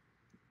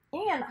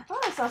 And I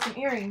thought I saw some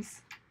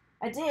earrings.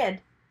 I did.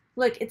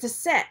 Look, it's a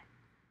set.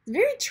 It's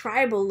very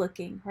tribal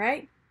looking,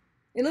 right?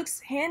 It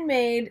looks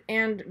handmade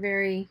and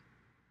very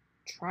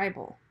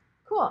tribal.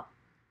 Cool.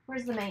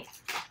 Where's the mate?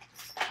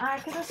 I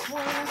could have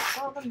sworn I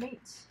saw the mate.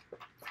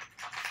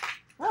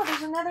 Oh,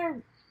 there's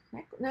another.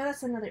 No,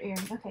 that's another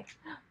earring. Okay.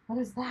 What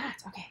is that?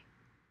 Okay.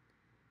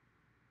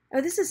 Oh,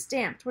 this is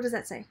stamped. What does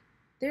that say?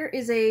 There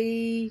is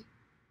a.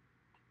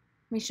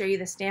 Let me show you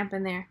the stamp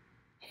in there.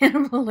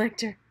 Hannibal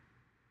Lecter.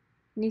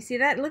 Can you see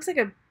that? It looks like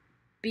a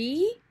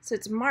bee, so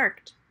it's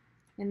marked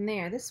in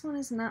there. This one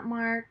is not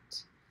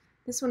marked.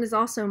 This one is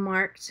also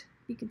marked.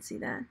 You can see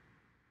that.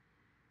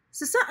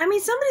 So, I mean,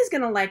 somebody's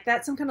going to like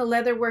that. Some kind of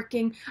leather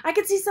working. I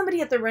could see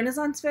somebody at the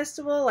Renaissance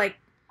Festival, like,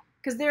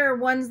 because there are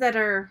ones that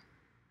are,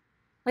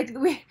 like,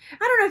 I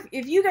don't know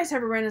if you guys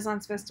have a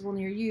Renaissance Festival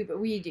near you,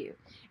 but we do.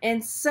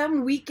 And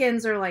some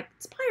weekends are like,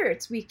 it's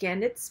Pirates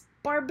Weekend. It's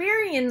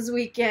Barbarians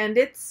Weekend.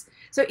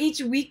 So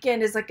each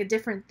weekend is like a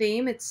different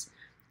theme. It's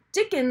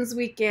Dickens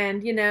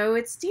Weekend, you know.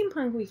 It's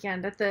Steampunk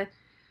Weekend at the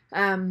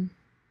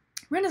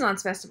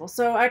Renaissance Festival.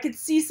 So I could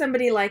see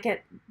somebody like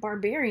at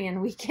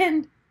Barbarian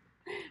Weekend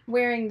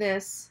wearing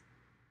this.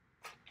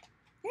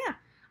 Yeah,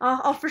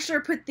 I'll for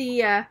sure put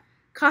the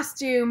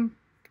costume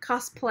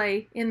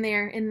cosplay in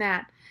there in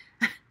that.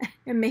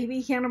 And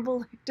maybe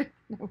Hannibal Lecter.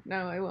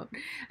 No, I won't.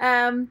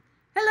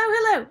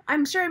 Hello.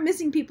 I'm sure I'm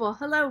missing people.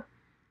 Hello.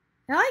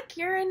 Hi,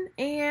 Karen.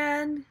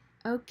 And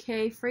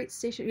okay, freight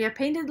station. Yeah,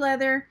 painted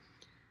leather.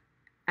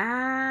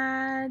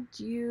 Adolescence.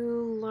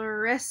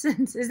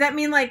 Does that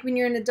mean like when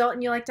you're an adult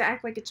and you like to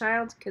act like a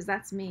child? Because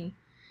that's me.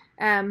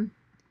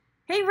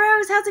 Hey,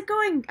 Rose, how's it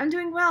going? I'm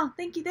doing well.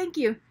 Thank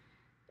you.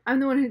 I'm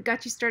the one who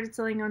got you started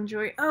selling on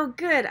Joy. Oh,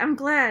 good. I'm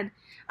glad.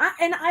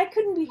 And I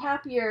couldn't be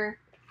happier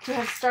to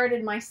have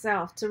started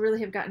myself, to really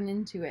have gotten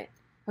into it.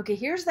 Okay,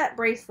 here's that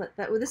bracelet.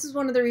 This is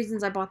one of the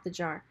reasons I bought the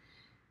jar.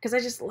 Because I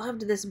just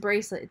loved this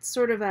bracelet. It's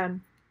sort of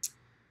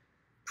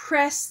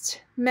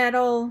pressed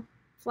metal,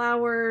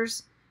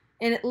 flowers,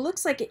 and it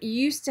looks like it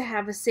used to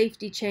have a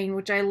safety chain,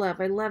 which I love.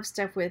 I love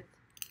stuff with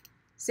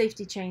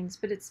safety chains,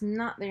 but it's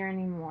not there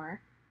anymore.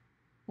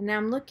 And now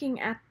I'm looking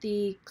at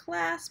the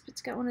clasp.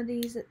 It's got one of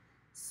these that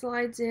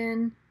slides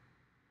in.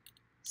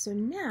 So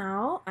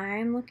now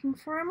I'm looking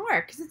for a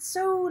mark because it's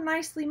so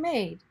nicely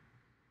made.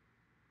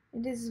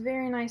 It is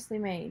very nicely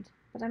made,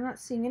 but I'm not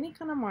seeing any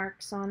kind of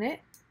marks on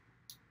it.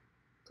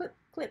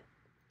 Clip.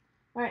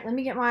 All right, let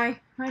me get my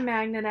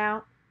magnet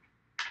out.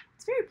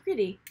 It's very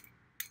pretty.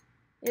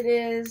 It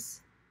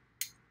is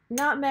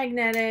not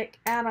magnetic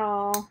at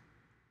all.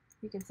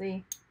 You can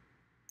see.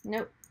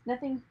 Nope,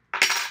 nothing.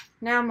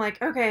 Now I'm like,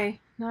 okay,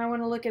 now I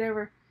want to look it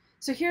over.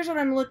 So here's what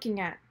I'm looking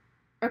at.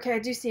 Okay, I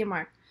do see a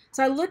mark.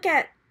 So I look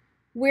at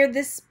where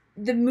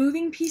the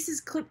moving pieces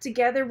clip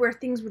together, where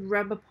things would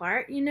rub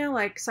apart, you know,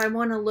 like, so I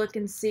want to look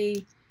and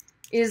see,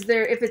 if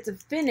it's a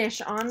finish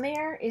on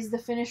there, is the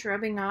finish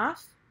rubbing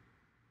off?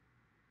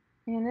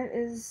 And it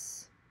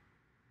is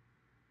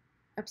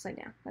upside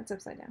down. That's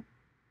upside down.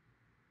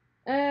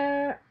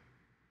 No,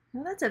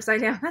 that's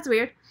upside down. That's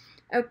weird.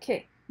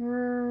 Okay.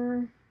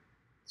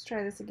 Let's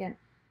try this again.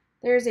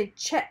 There's a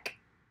check,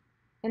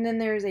 and then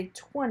there's a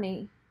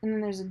 20, and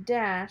then there's a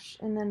dash,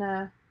 and then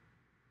a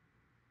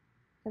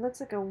It looks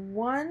like a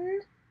 1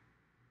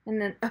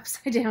 and then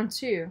upside down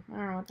 2. I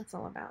don't know what that's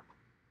all about.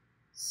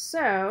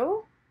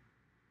 So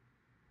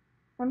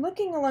I'm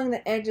looking along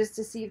the edges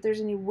to see if there's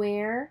any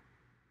wear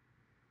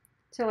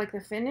to like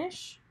the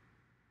finish.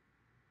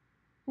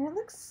 And it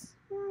looks,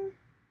 I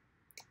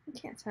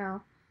can't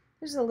tell.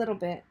 There's a little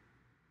bit.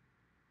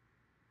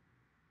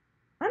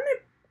 I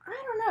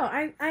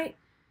don't know.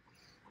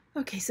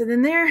 Okay, so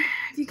then there,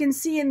 if you can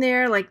see in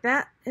there, like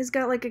that has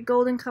got like a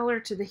golden color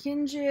to the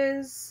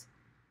hinges.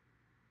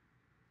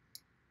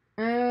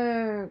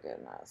 Oh,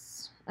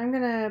 goodness. I'm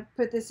going to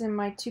put this in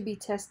my to be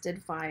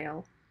tested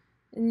file.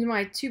 In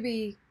my to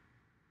be,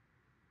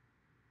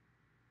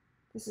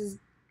 this is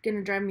going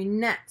to drive me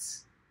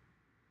nuts.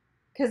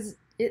 Because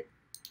it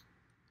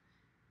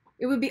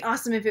would be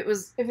awesome if it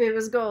was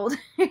gold,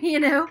 you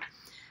know?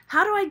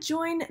 How do I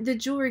join the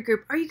jewelry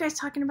group? Are you guys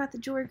talking about the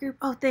jewelry group?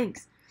 Oh,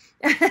 thanks.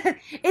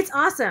 It's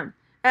awesome.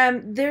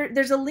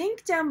 There's a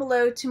link down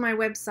below to my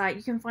website.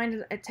 You can find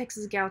it at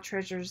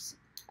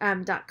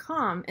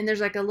texasgaltreasures.com, and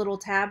there's like a little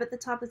tab at the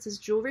top that says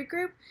jewelry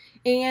group,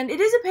 and it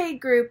is a paid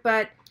group,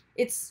 but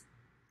it's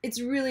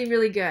really,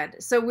 really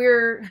good. So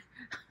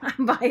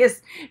I'm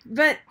biased,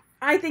 but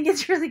I think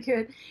it's really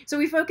good. So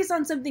we focus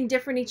on something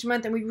different each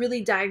month, and we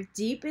really dive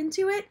deep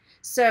into it.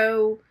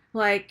 So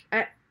like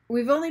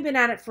we've only been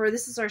at it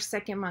this is our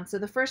second month. So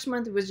the first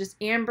month it was just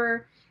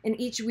amber, and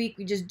each week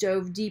we just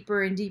dove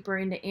deeper and deeper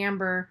into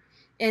amber.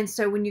 And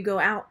so when you go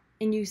out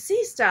and you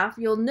see stuff,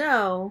 you'll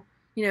know,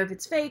 if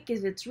it's fake,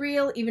 if it's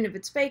real. Even if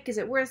it's fake, is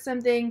it worth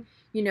something?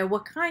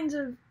 What kinds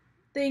of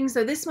things.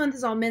 So this month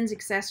is all men's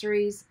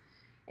accessories,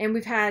 and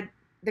we've had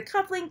the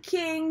Cufflink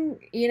King,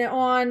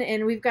 on,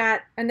 and we've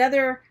got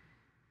another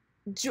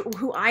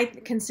who I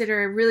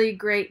consider a really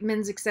great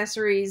men's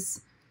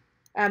accessories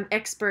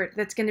expert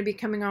that's going to be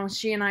coming on.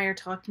 She and I are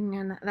talking,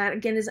 and that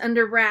again is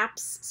under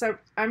wraps. So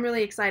I'm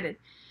really excited.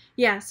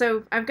 Yeah,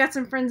 so I've got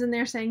some friends in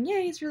there saying,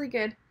 yay, it's really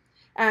good.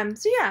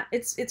 So yeah,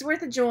 it's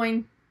worth a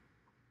join.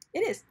 It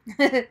is.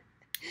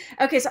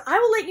 Okay, so I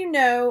will let you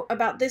know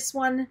about this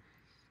one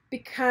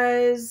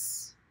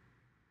because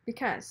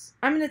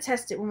I'm going to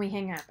test it when we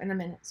hang up in a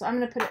minute. So I'm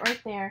going to put it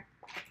right there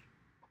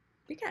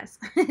because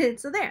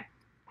so there.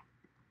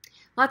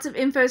 Lots of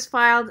info's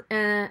filed.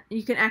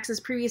 You can access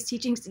previous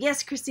teachings.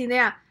 Yes, Christine,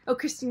 yeah. Oh,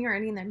 Christine, you're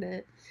already in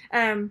there.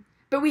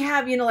 But we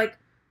have, like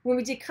when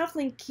we did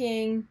Cufflink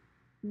King,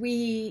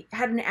 we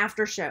had an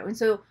after show. And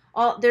so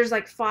there's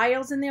like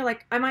files in there.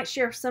 Like I might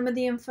share some of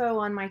the info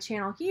on my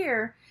channel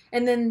here.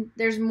 And then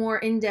there's more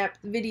in-depth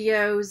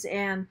videos.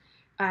 And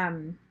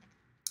on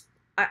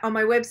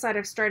my website,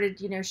 I've started,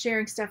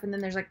 sharing stuff. And then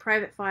there's like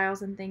private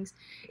files and things.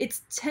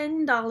 It's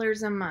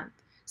 $10 a month.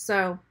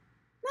 So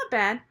not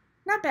bad.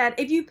 Not bad.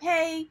 If you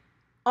pay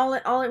all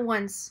at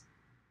once,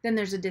 then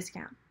there's a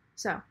discount.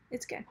 So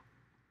it's good.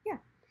 Yeah.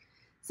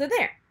 So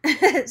there.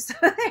 So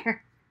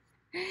there.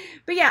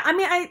 But yeah, I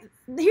mean,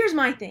 here's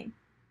my thing.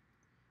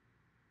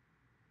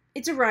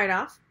 It's a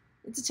write-off.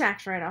 It's a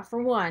tax write-off,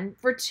 for one.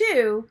 For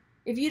two,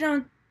 if you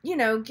don't,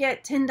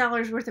 get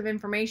 $10 worth of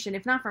information,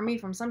 if not from me,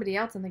 from somebody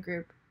else in the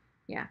group.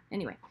 Yeah,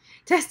 anyway.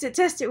 Test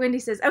it, Wendy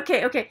says.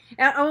 Okay.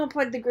 I won't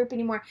plug the group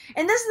anymore.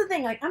 And this is the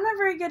thing, like, I'm not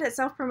very good at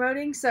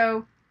self-promoting,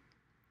 so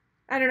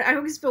I don't know. I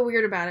always feel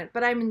weird about it,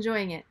 but I'm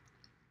enjoying it.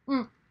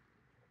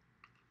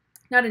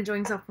 Not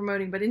enjoying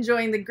self-promoting, but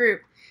enjoying the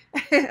group.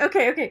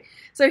 Okay.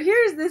 So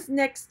here's this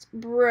next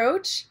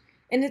brooch,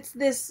 and it's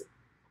this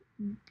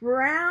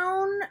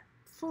brown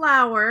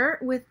flower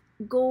with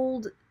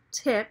gold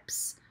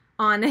tips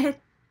on it.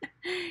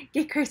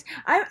 Get crazy.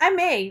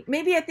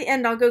 Maybe at the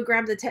end I'll go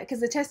grab the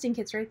because the testing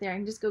kit's right there. I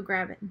can just go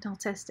grab it and I'll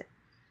test it.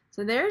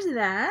 So there's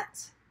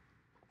that.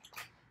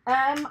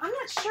 I'm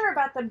not sure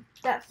about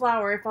that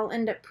flower, if I'll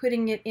end up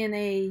putting it in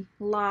a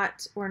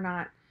lot or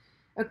not.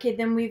 Okay,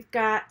 then we've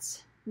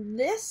got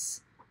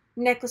this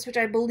necklace, which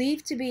I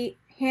believe to be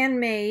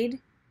handmade.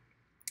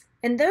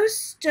 And those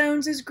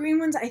stones, those green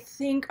ones, I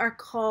think are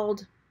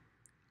called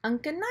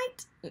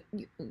uncanite.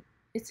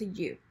 It's a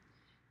U.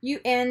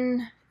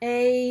 U-N-A-K-I-T-E.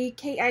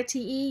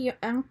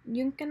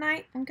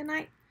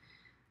 Uncanite.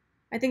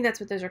 I think that's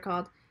what those are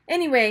called.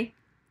 Anyway,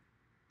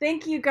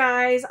 thank you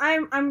guys.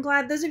 I'm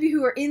glad those of you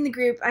who are in the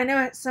group. I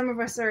know some of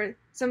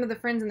the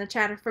friends in the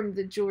chat are from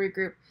the jewelry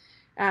group.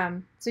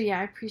 So yeah,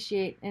 I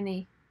appreciate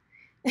any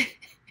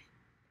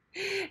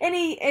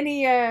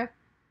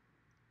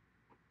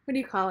what do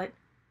you call it?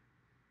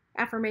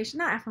 Affirmation,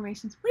 not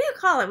affirmations. What do you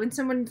call it when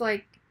someone's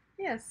like,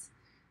 yes,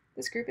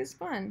 this group is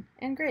fun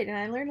and great and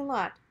I learned a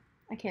lot.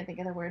 I can't think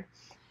of the word.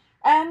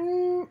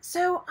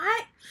 So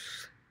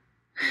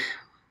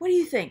what do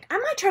you think? I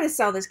might try to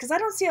sell this because I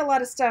don't see a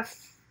lot of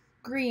stuff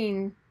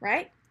green,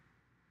 right?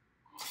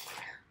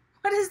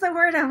 What is the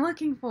word I'm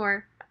looking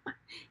for?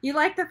 You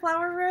like the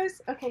flower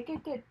rose? Okay,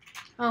 good.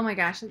 Oh my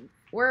gosh,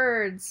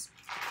 words.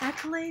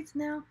 Accolades?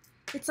 No.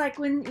 It's like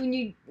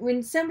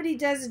when somebody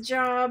does a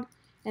job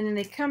and then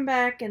they come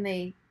back and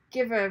they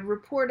give a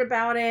report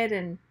about it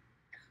and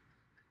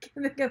I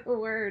can't think of the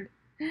word.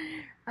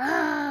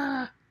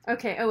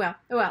 Okay, oh well.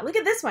 Look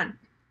at this one.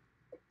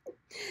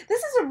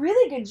 This is a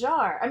really good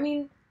jar. I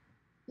mean,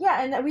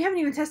 yeah, and we haven't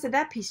even tested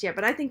that piece yet,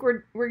 but I think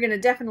we're going to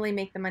definitely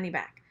make the money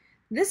back.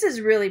 This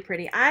is really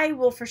pretty. I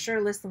will for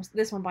sure list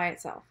this one by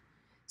itself.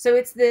 So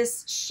it's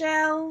this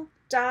shell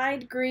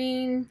dyed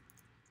green.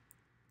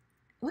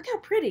 Look how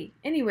pretty.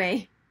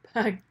 Anyway,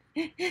 plug.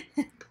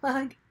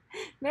 Plug.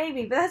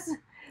 Maybe, but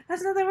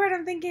that's not the word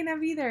I'm thinking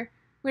of either.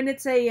 When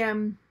it's a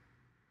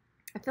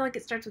I feel like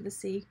it starts with a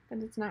C, but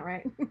it's not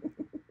right.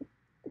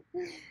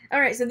 All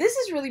right, so this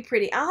is really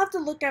pretty. I'll have to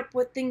look up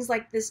what things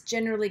like this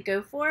generally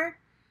go for.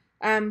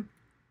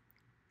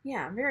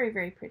 Yeah, very,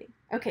 very pretty.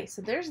 Okay,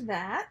 so there's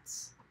that.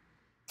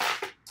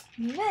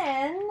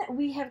 Then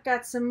we have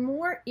got some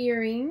more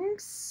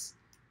earrings.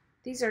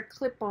 These are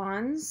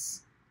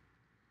clip-ons.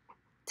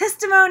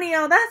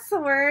 Testimonial, that's the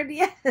word.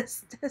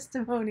 Yes,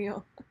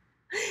 testimonial.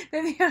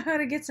 Maybe I ought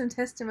to get some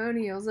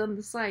testimonials on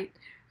the site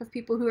of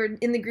people who are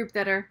in the group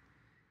that are,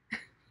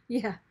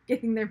 yeah,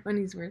 getting their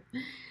money's worth.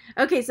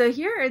 Okay, so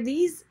here are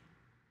these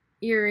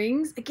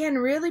earrings. Again,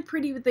 really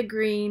pretty with the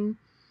green.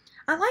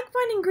 I like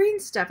finding green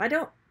stuff. I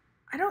don't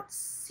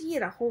see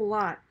it a whole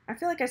lot. I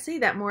feel like I see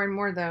that more and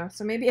more though.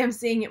 So maybe I'm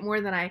seeing it more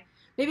than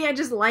maybe I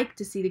just like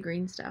to see the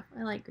green stuff.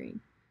 I like green.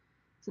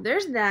 So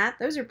there's that.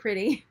 Those are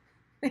pretty.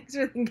 Thanks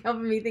for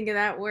helping me think of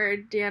that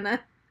word,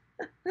 Jana.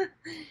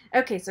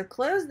 Okay, so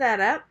close that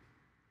up.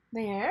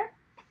 There.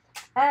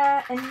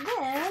 And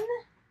then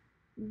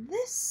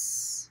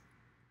this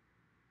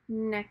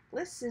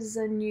necklace is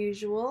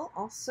unusual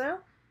also.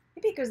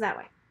 Maybe it goes that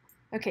way.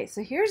 Okay,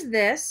 so here's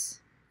this.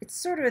 It's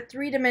sort of a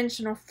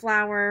three-dimensional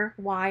flower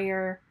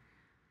wire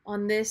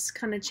on this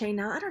kind of chain.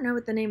 Now, I don't know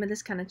what the name of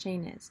this kind of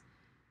chain is.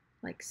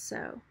 Like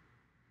so.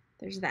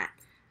 There's that.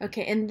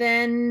 Okay, and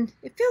then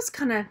it feels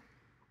kind of...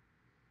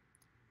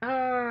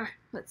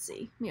 let's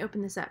see. Let me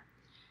open this up.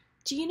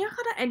 Do you know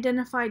how to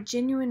identify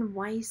genuine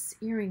Weiss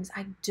earrings?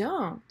 I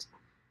don't.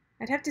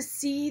 I'd have to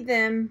see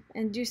them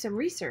and do some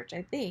research,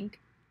 I think.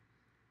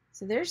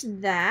 So there's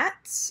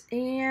that.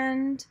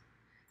 And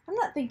I'm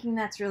not thinking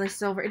that's really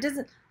silver. It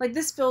doesn't, like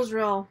this feels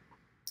real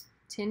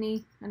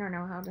tinny. I don't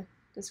know how to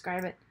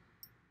describe it.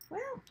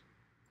 Well,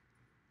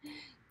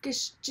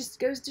 just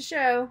goes to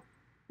show.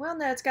 Well,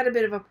 no, it's got a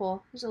bit of a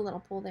pull. There's a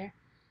little pull there.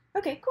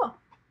 Okay, cool.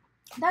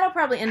 That'll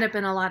probably end up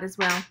in a lot as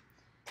well.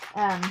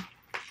 I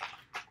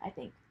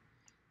think.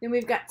 Then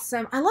we've got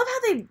some, I love how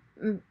they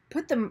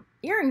put the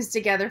earrings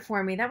together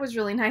for me. That was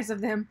really nice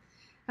of them.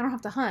 I don't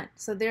have to hunt.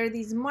 So there are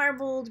these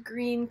marbled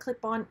green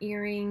clip-on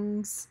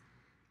earrings,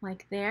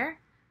 like there.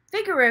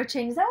 Figaro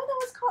chain, is that what that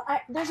was called?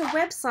 There's a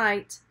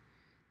website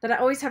that I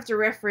always have to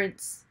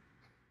reference.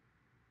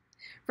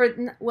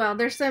 Well,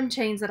 there's some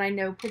chains that I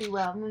know pretty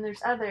well, and then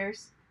there's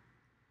others.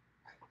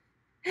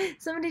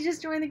 Somebody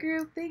just joined the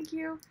group. Thank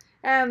you.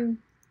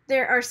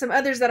 There are some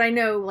others that I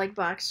know, like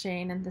box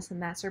chain and this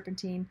and that,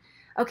 serpentine.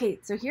 Okay,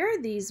 so here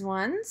are these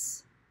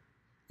ones.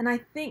 And I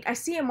think, I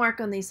see a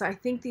mark on these, so I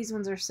think these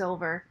ones are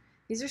silver.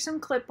 These are some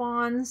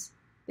clip-ons.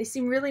 They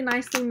seem really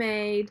nicely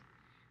made.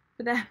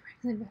 But that,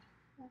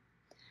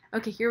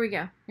 okay, here we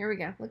go. Here we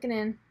go. Looking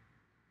in.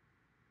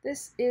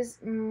 This is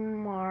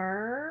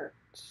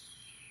marked.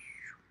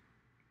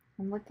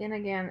 I'm looking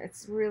again.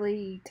 It's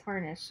really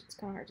tarnished. It's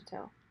kind of hard to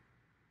tell.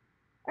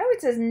 Oh,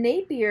 it says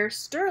Napier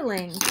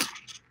Sterling.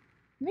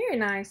 Very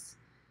nice.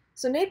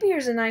 So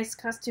Napier's a nice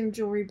costume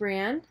jewelry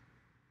brand.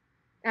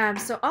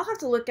 So I'll have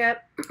to look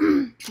up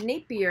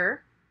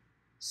Napier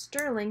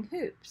Sterling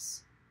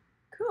hoops.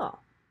 Cool.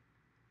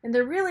 And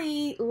they're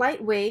really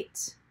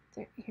lightweight.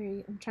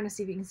 Here, I'm trying to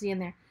see if you can see in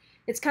there.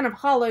 It's kind of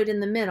hollowed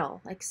in the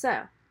middle, like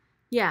so.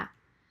 Yeah.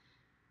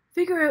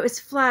 Figaro is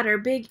flatter,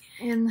 big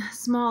and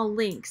small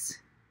links.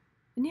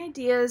 Any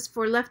ideas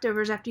for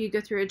leftovers after you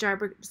go through a jar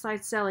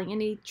besides selling?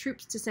 Any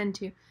troops to send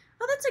to?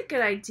 Oh, that's a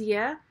good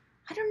idea.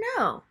 I don't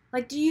know.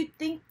 Like, do you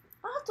think...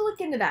 I'll have to look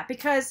into that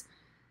because...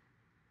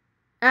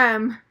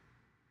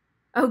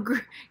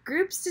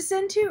 groups to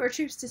send to or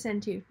troops to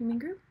send to? You mean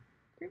group?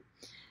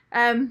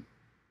 I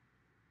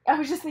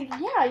was just thinking,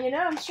 yeah, you know,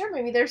 I'm sure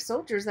maybe there's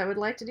soldiers that would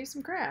like to do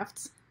some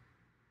crafts.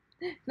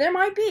 There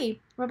might be.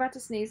 I'm about to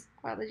sneeze.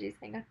 Apologies.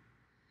 Hang on.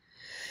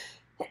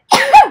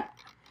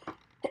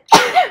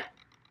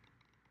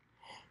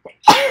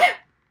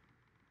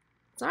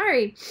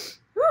 Sorry.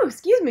 Ooh,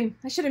 excuse me.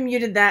 I should have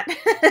muted that.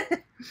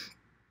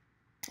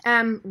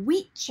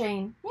 Wheat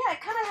chain. Yeah,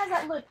 it kind of has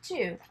that look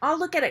too. I'll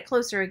look at it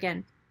closer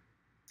again.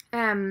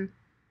 I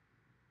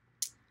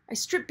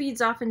strip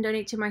beads off and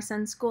donate to my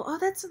son's school. Oh,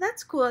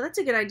 that's cool. That's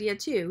a good idea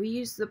too. We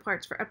use the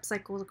parts for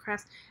upcycle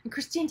crafts. And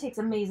Christine takes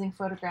amazing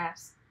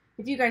photographs.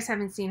 If you guys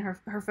haven't seen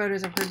her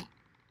photos of her,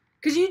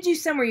 because you do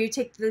some where you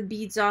take the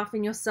beads off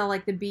and you'll sell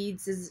like the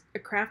beads as a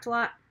craft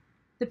lot.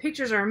 The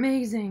pictures are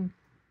amazing.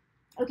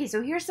 Okay,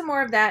 so here's some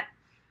more of that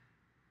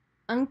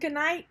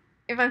uncanite,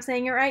 if I'm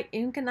saying it right,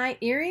 uncanite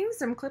earrings,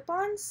 some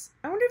clip-ons.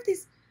 I wonder if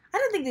these, I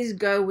don't think these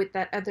go with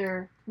that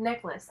other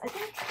necklace.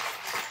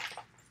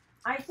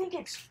 I think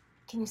it's,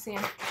 can you see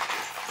them?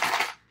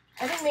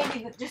 I think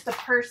maybe just a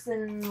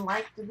person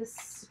liked this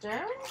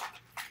stone.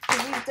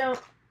 Because these don't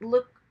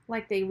look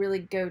like they really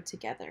go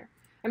together.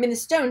 I mean, the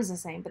stone's the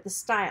same, but the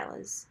style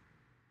is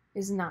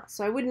not.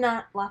 So I would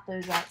not lot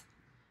those up.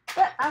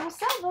 But I will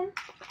sell them.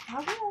 I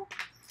will.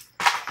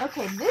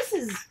 Okay, this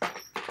is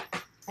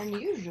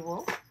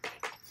unusual,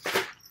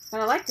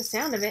 but I like the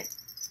sound of it.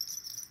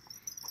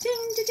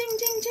 Ting, ting, ting,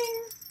 ting,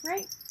 ting,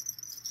 right?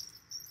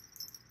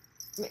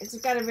 It's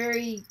got a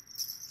very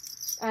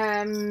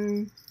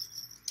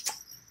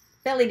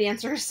belly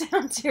dancer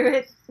sound to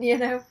it, you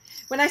know.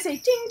 When I say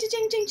ting,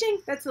 ting, ting, ting,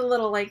 that's a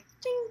little like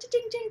ting,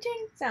 ting, ting,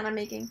 ting sound I'm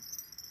making.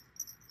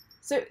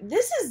 So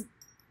this is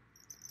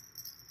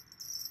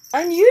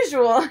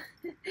unusual.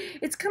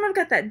 It's kind of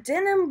got that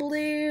denim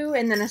blue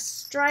and then a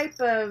stripe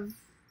of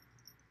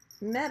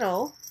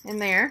metal in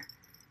there.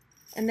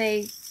 And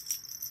they,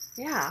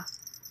 yeah,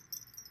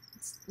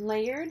 it's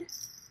layered.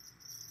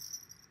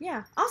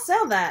 Yeah, I'll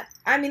sell that.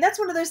 I mean, that's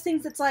one of those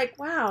things that's like,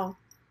 wow,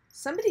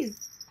 somebody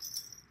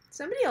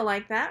will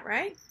like that,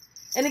 right?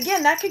 And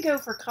again, that could go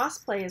for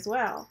cosplay as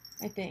well,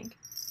 I think.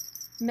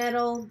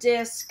 Metal,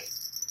 disc.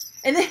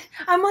 And then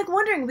I'm like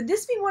wondering, would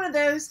this be one of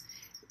those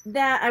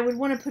that I would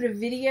want to put a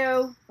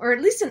video or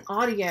at least an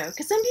audio?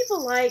 Because some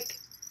people like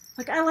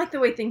I like the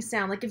way things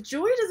sound. Like if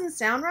jewelry doesn't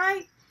sound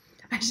right,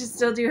 I should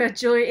still do a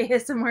jewelry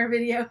ASMR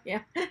video.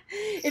 Yeah.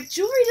 If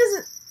jewelry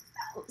doesn't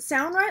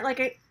sound right,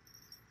 like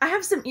I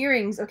have some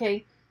earrings,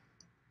 okay,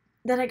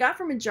 that I got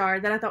from a jar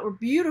that I thought were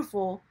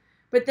beautiful,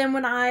 but then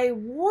when I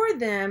wore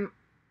them,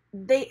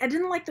 I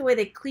didn't like the way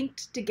they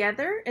clinked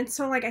together, and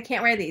so like I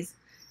can't wear these.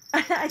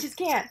 I just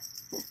can't.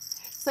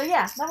 So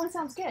yeah, that one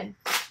sounds good.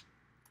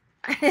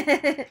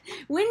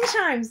 Wind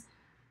chimes.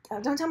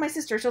 Oh, don't tell my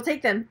sister, she'll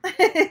take them.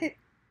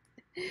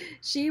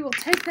 She will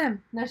take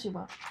them. No, she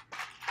won't.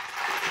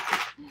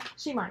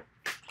 She might.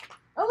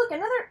 Oh, look,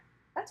 another.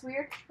 That's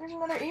weird. There's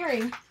another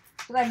earring.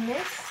 Did I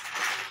miss?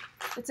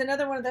 It's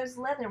another one of those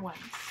leather ones.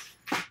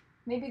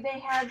 Maybe they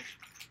had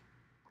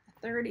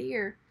a third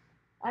ear.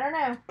 I don't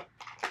know.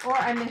 Or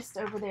I missed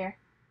over there.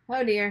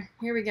 Oh dear.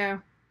 Here we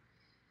go.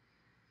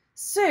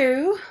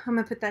 So, I'm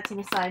going to put that to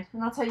the side.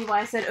 And I'll tell you why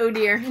I said oh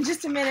dear in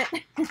just a minute.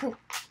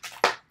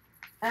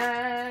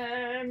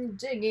 I'm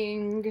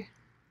digging.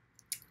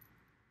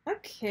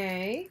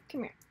 Okay.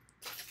 Come here.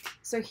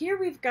 So here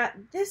we've got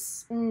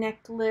this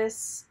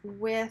necklace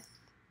with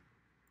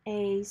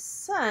a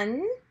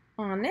sun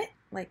on it,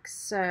 like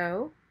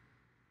so.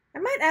 I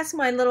might ask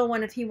my little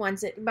one if he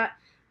wants it, but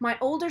my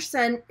older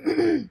son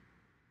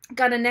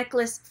got a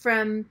necklace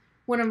from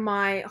one of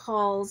my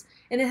hauls,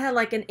 and it had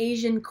like an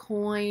Asian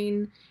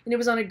coin, and it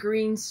was on a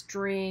green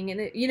string,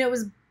 and it, you know, it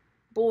was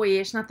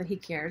boyish, not that he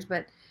cares,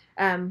 but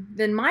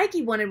then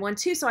Mikey wanted one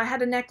too, so I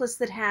had a necklace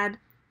that had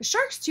a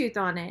shark's tooth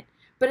on it,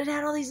 but it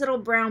had all these little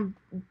brown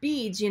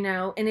beads, you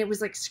know, and it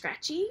was like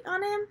scratchy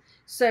on him,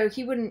 so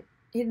he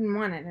didn't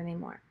want it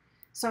anymore.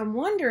 So I'm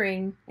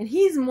wondering, and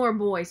he's more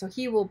boy, so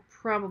he will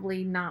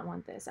probably not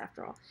want this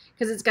after all,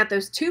 because it's got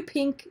those two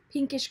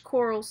pinkish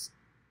coral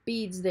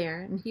beads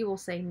there, and he will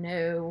say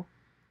no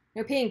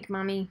pink,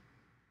 mommy.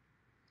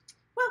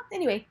 Well,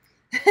 anyway,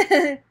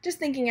 just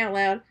thinking out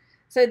loud.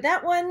 So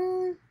that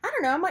one, I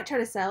don't know, I might try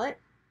to sell it,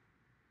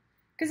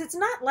 because it's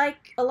not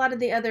like a lot of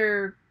the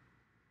other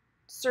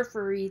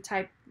surfery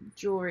type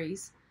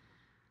jewelries.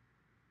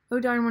 Oh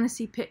darn, I want to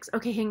see pics.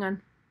 Okay, hang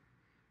on.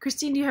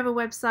 Christine, do you have a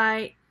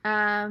website?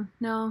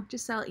 No,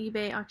 just sell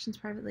eBay, auctions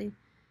privately.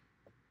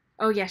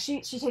 Oh yeah,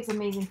 she takes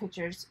amazing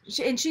pictures.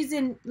 And she's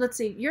in, let's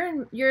see, you're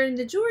in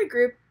the jewelry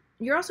group.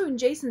 You're also in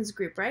Jason's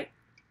group, right?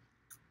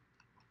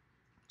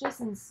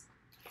 Jason's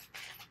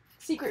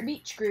secret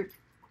beach group.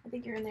 I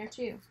think you're in there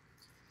too,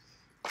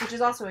 which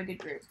is also a good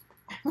group.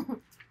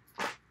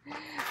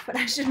 But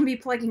I shouldn't be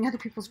plugging other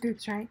people's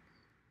groups, right?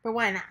 But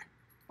why not?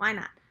 Why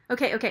not?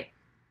 Okay.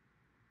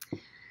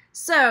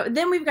 So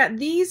then we've got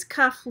these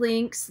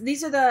cufflinks.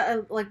 These are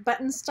the like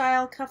button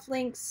style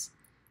cufflinks,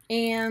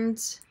 and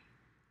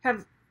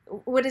have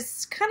what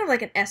is kind of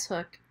like an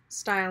S-hook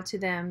style to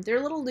them. They're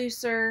a little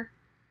looser.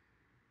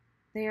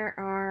 There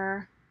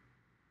are,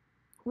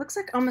 looks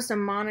like almost a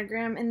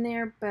monogram in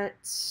there, but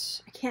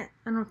I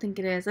don't think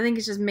it is. I think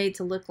it's just made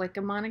to look like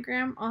a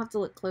monogram. I'll have to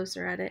look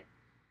closer at it.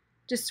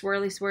 Just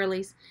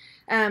swirlies.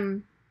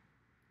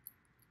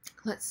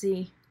 Let's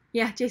see.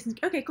 Yeah, Jason.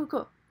 Okay,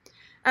 cool.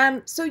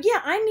 So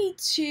yeah, I need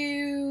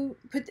to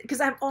put, because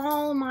I have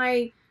all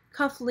my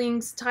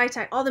cufflinks,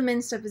 tie, all the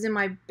men's stuff is in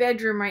my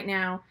bedroom right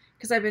now,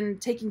 because I've been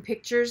taking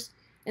pictures,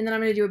 and then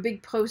I'm going to do a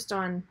big post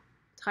on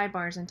tie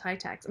bars and tie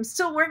tacks. I'm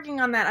still working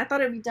on that. I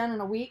thought it would be done in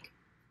a week.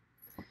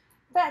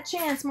 Fat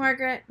chance,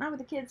 Margaret. Not with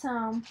the kids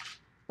home.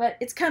 But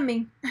it's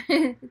coming.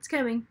 It's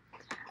coming.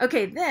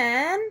 Okay,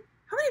 then,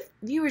 how many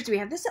viewers do we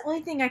have? This is the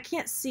only thing I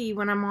can't see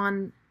when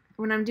I'm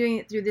doing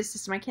it through this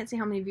system. I can't see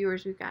how many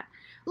viewers we've got.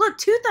 Look,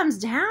 2 thumbs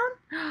down.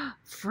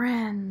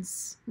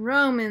 Friends,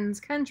 Romans,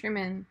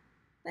 countrymen,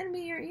 lend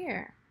me your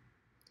ear.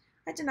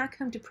 I did not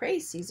come to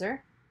praise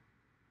Caesar,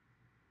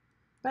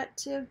 but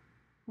to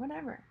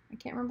whatever. I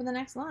can't remember the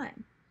next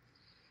line.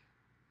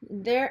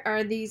 There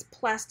are these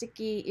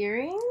plasticky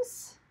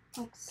earrings,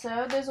 like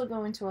so. Those will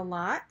go into a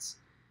lot.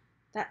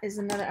 That is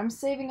another. I'm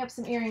saving up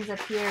some earrings up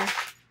here.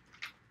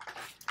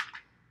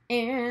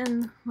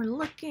 And we're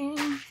looking.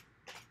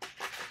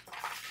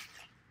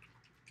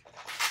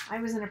 I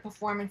was in a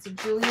performance of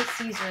Julius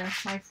Caesar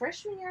my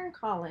freshman year in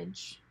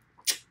college.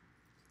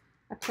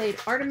 I played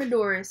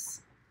Artemidorus.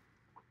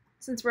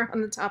 Since we're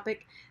on the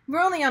topic. We're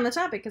only on the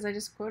topic because I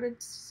just quoted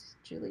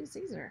Julius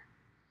Caesar.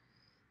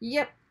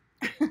 Yep.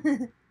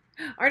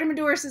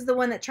 Artemidorus is the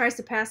one that tries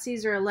to pass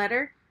Caesar a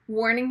letter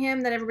warning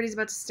him that everybody's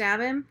about to stab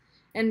him.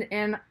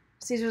 And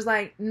Caesar's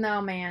like, no,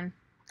 man.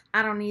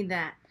 I don't need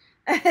that.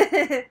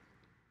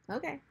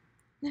 Okay.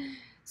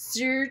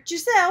 Suit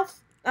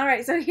yourself. All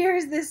right, so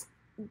here's this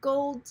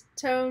gold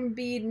tone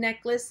bead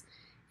necklace.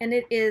 And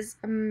it is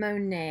a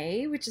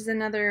Monet, which is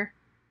another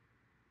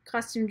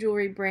costume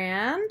jewelry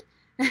brand.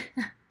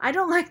 I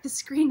don't like the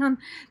screen on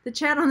the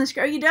chat on the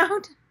screen. Oh, you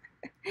don't?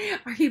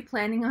 Are you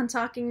planning on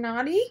talking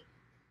naughty?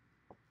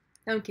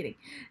 No, I'm kidding.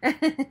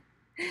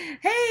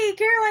 Hey,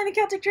 Caroline the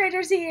Celtic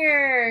Trader's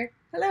here.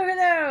 Hello,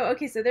 hello.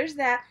 Okay, so there's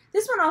that.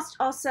 This one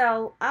I'll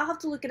sell. I'll have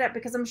to look it up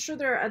because I'm sure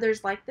there are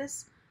others like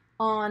this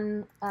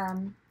on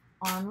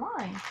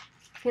online.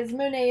 Because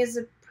Monet is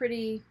a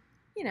pretty,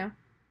 you know,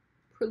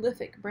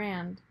 prolific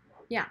brand.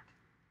 Yeah.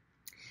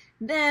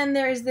 Then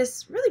there's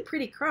this really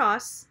pretty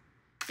cross.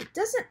 It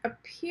doesn't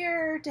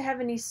appear to have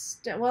any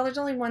stone. Well, there's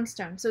only one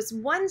stone. So it's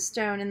one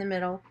stone in the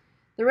middle.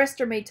 The rest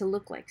are made to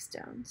look like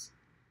stones.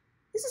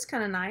 This is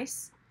kind of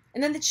nice.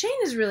 And then the chain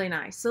is really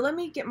nice. So let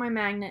me get my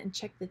magnet and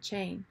check the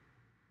chain.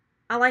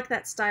 I like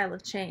that style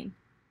of chain.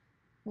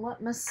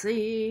 Let me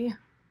see.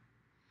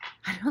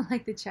 I don't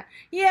like the chat.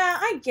 Yeah,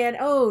 I get it.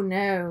 Oh,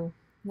 no.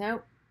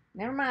 Nope.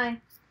 Never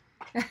mind.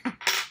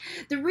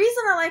 The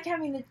reason I like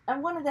having I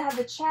wanted to have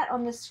the chat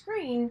on the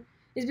screen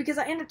is because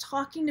I end up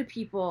talking to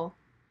people.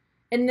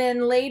 And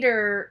then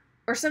later,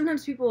 or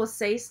sometimes people will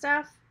say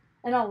stuff,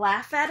 and I'll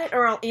laugh at it,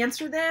 or I'll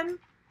answer them,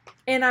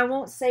 and I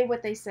won't say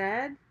what they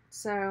said.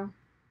 So,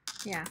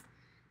 yeah.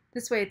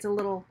 This way it's a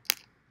little,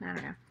 I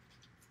don't know.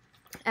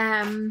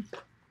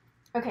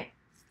 Okay.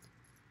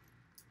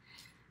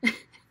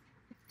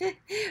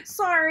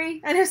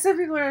 Sorry. I know some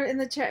people are in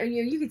the chat.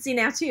 You can see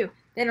now, too.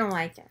 They don't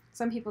like it.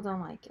 Some people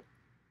don't like it.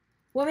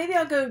 Well, maybe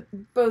I'll go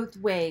both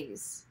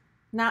ways.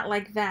 Not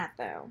like that,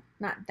 though.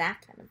 Not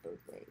that kind of both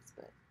ways,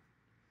 but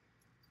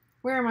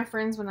where are my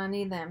friends when I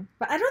need them?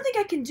 But I don't think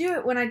I can do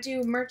it when I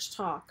do merch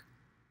talk.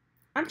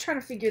 I'm trying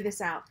to figure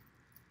this out.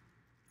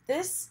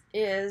 This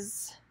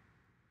is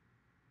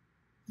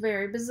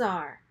very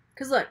bizarre.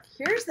 Because look,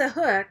 here's the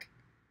hook.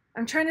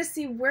 I'm trying to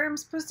see where I'm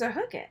supposed to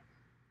hook it.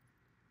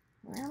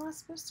 Where am I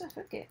supposed to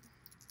hook it?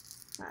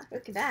 Not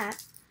hook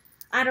that.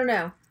 I don't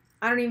know.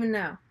 I don't even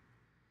know.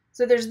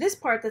 So there's this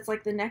part that's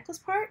like the necklace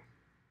part.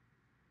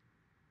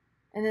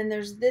 And then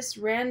there's this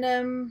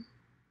random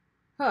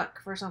hook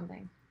for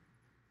something.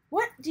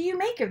 What do you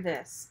make of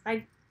this?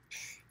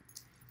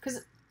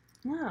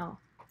 No.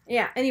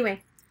 Yeah,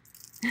 anyway.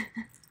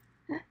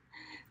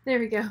 There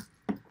we go.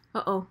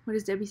 Uh-oh, what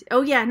does Debbie say?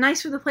 Oh, yeah,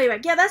 nice for the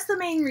playback. Yeah, that's the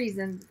main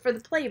reason, for the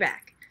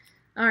playback.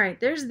 All right,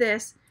 there's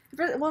this.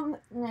 Well,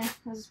 nah,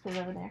 I'll just put it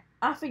over there.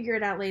 I'll figure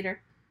it out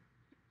later.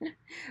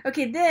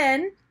 Okay,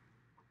 then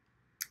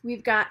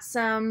we've got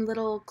some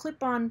little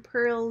clip-on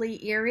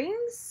pearly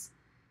earrings.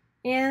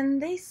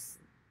 And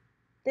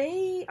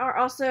they are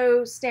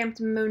also stamped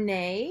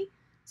Monet.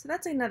 So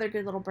that's another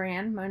good little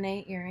brand,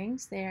 Monet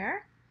earrings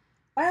there.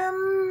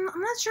 I'm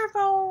not sure if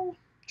I'll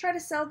try to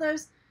sell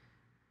those.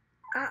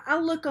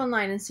 I'll look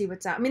online and see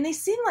what's out. I mean, they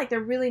seem like they're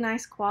really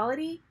nice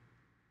quality.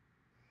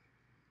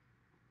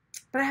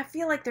 But I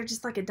feel like they're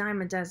just like a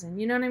dime a dozen.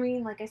 You know what I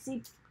mean? Like I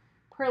see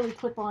pearly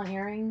clip-on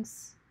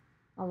earrings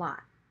a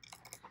lot.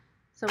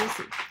 So we'll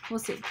see. We'll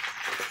see.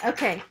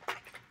 Okay.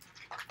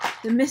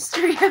 The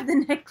mystery of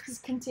the necklace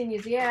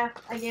continues. Yeah,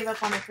 I gave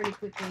up on it pretty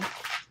quickly.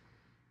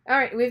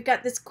 Alright, we've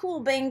got this cool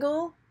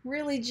bangle.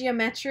 Really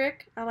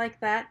geometric. I like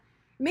that.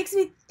 It makes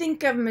me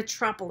think of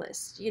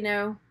Metropolis, you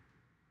know.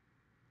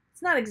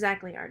 It's not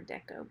exactly Art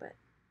Deco, but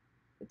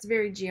it's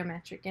very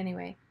geometric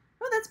anyway.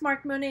 Oh, that's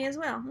Mark Monet as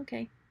well.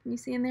 Okay. Can you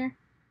see in there?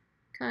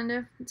 Kind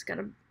of. It's got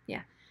a,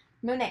 yeah.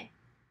 Monet.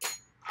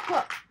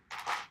 Cool.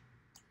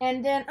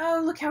 And then,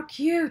 oh, look how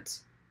cute.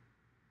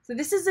 So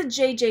this is a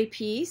JJ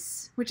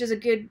piece, which is a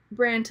good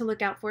brand to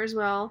look out for as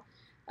well.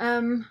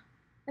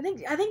 I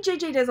think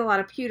JJ does a lot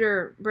of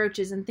pewter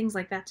brooches and things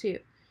like that too.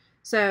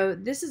 So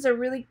this is a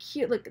really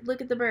cute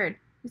look at the bird.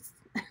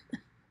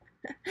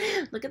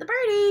 Look at the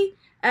birdie.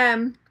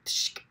 And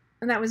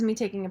that was me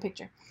taking a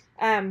picture.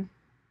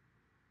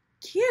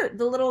 Cute,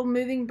 the little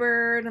moving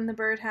bird and the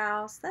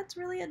birdhouse. That's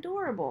really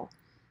adorable.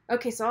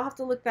 Okay, so I'll have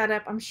to look that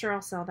up. I'm sure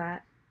I'll sell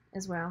that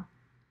as well.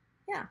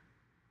 Yeah.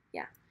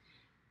 Yeah.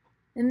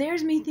 And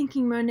there's me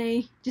thinking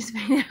Monet just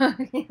made out.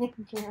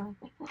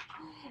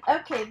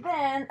 Okay,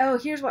 then, oh,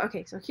 here's what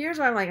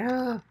I'm like,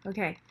 oh,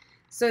 okay.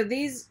 So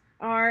these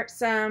are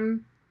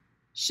some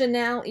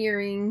Chanel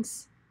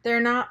earrings. They're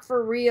not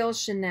for real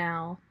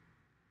Chanel.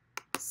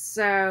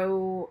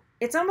 So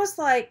it's almost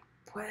like,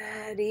 what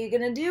are you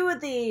going to do with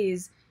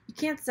these? You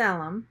can't sell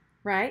them,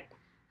 right?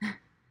 A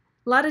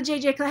lot of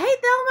JJ, hey,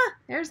 Thelma.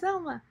 There's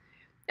Thelma.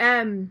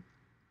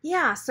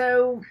 Yeah,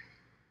 so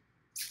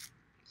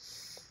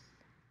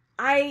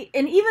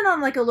and even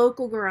on like a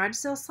local garage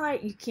sale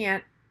site, you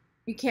can't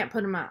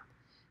put them up.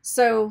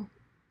 So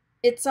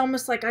it's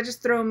almost like I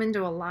just throw them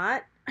into a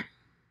lot.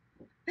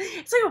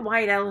 It's like a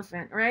white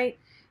elephant, right?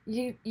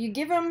 You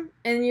give them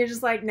and you're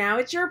just like, now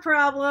it's your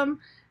problem.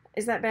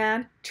 Is that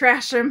bad?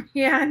 Trash them.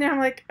 Yeah, and I'm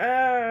like,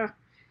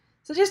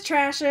 so just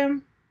trash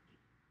them.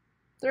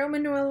 Throw them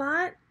into a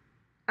lot.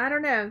 I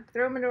don't know.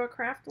 Throw them into a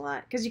craft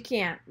lot because you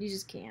can't. You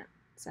just can't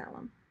sell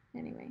them.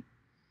 Anyway,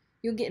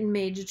 you'll get in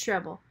major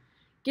trouble.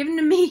 Give them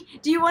to me.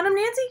 Do you want them,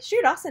 Nancy?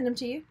 Shoot, I'll send them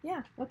to you.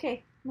 Yeah,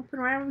 okay. I'm gonna put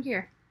them right over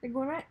here. They're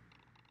going right.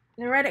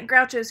 They're right at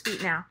Groucho's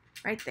feet now.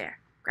 Right there.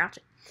 Groucho.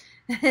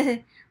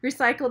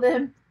 Recycle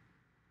them.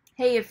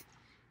 Hey, if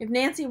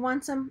Nancy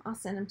wants them, I'll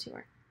send them to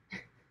her.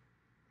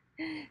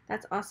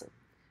 That's awesome.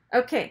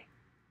 Okay.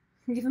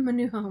 Give them a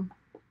new home.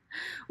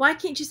 Why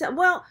can't you sell?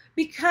 Well,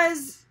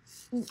 because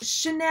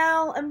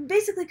Chanel,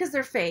 basically because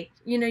they're fake.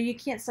 You know, you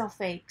can't sell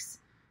fakes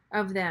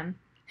of them.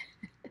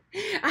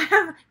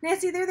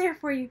 Nancy, they're there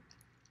for you.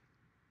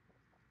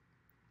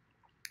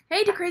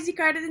 Hey, to Crazy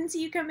Card, I didn't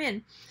see you come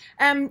in.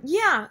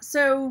 Yeah,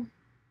 so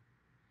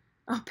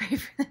I'll pay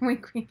for them.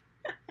 Wink, wink.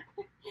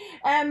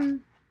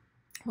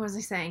 What was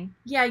I saying?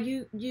 Yeah,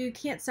 you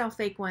can't sell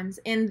fake ones,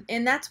 and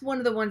that's one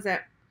of the ones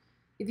that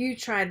if you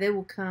try, they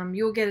will come.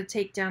 You'll get a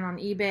takedown on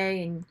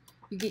eBay, and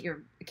you get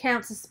your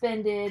account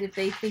suspended if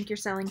they think you're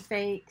selling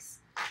fakes.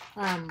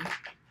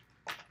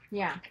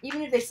 Yeah,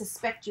 even if they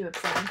suspect you of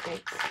selling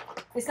fakes,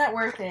 it's not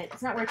worth it.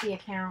 It's not worth the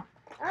account.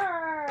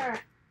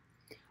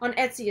 On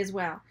Etsy as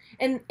well.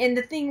 And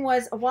the thing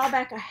was, a while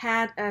back I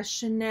had a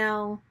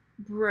Chanel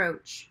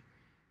brooch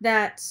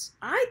that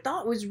I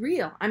thought was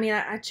real. I mean,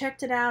 I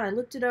checked it out. I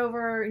looked it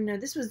over. You know,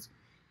 this was,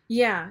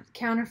 yeah,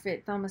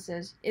 counterfeit, Thelma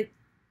says.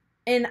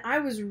 And I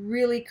was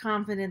really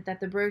confident that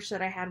the brooch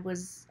that I had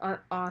was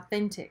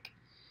authentic.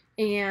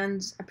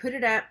 And I put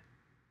it up,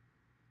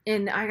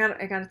 and I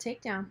got a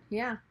takedown.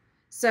 Yeah.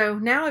 So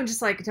now I'm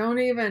just like, don't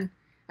even,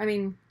 I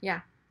mean,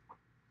 yeah.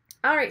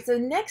 All right, so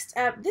next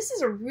up, this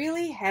is a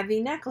really heavy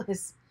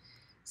necklace.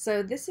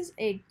 So this is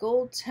a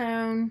gold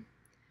tone.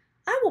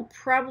 I will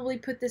probably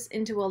put this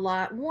into a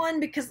lot. One,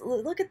 because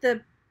look at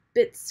the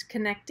bits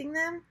connecting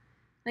them.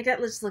 Like, that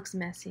just looks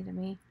messy to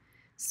me.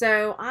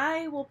 So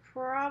I will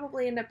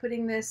probably end up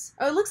putting this.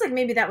 Oh, it looks like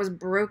maybe that was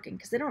broken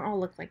because they don't all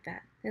look like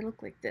that. They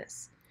look like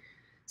this.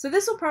 So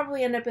this will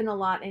probably end up in a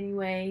lot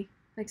anyway,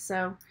 like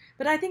so.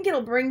 But I think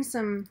it'll bring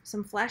some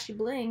flashy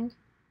bling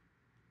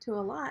to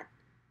a lot.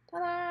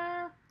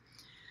 Ta-da!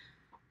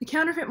 The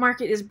counterfeit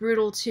market is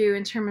brutal too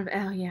in terms of,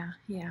 oh yeah,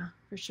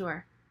 for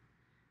sure.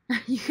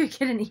 You could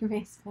get an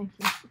eBay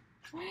spanking.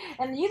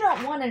 And you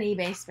don't want an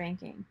eBay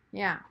spanking.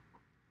 Yeah.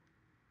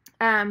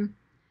 Going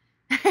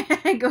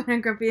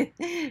on Grumpy.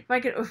 If I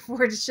could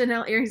afford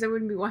Chanel earrings, I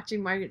wouldn't be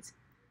watching markets.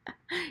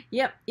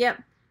 Yep.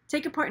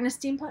 Take apart in a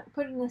steam pot,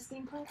 put it in a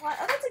steam pot.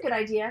 Oh, that's a good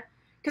idea.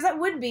 Because that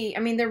would be, I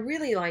mean, they're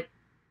really like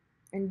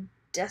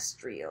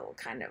industrial,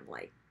 kind of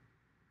like,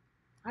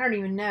 I don't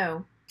even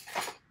know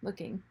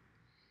looking.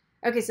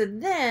 Okay, so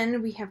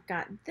then we have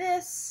got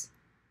this.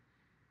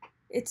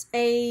 It's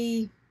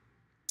a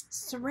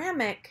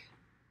ceramic.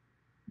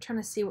 I'm trying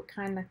to see what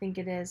kind I think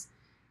it is.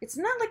 It's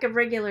not like a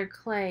regular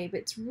clay,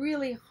 but it's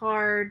really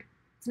hard.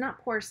 It's not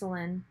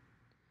porcelain,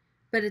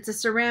 but it's a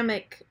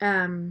ceramic.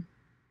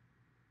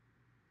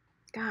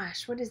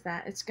 Gosh, what is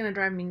that? It's going to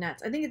drive me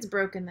nuts. I think it's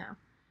broken, though.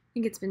 I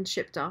think it's been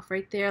chipped off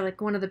right there. Like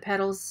one of the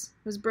petals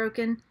was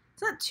broken.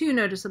 It's not too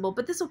noticeable,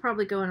 but this will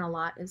probably go in a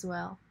lot as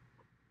well.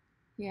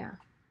 Yeah,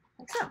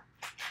 like so.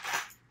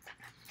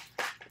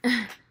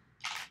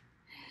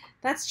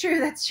 That's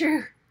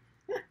true.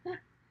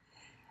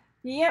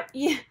 Yep.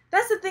 Yeah.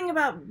 That's the thing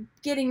about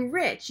getting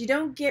rich. You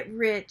don't get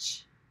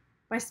rich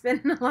by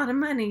spending a lot of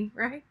money,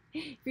 right?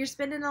 If you're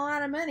spending a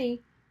lot of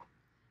money,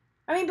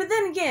 I mean, but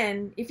then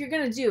again, if you're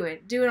going to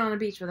do it on a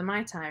beach with a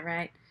Mai Tai,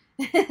 right?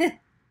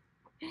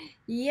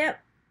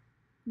 Yep.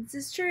 This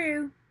is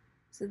true.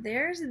 So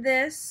there's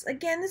this.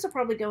 Again, this will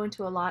probably go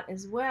into a lot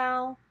as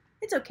well.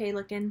 It's okay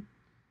looking.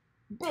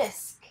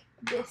 Bisque.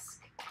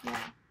 Yeah.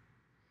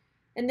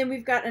 And then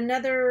we've got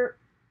another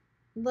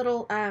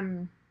little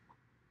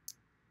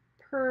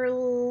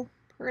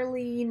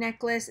pearly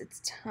necklace.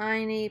 It's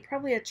tiny,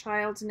 probably a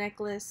child's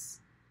necklace.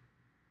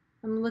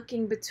 I'm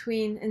looking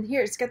between, and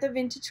here it's got the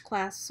vintage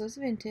clasp, so it's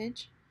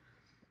vintage.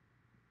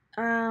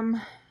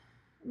 I'm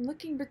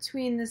looking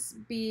between this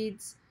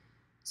beads.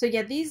 So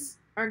yeah, these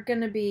are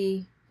gonna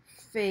be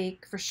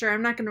fake for sure.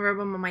 I'm not gonna rub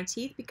them on my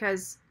teeth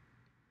because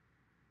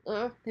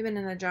they've been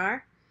in a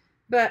jar.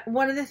 But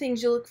one of the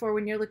things you look for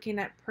when you're looking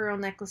at pearl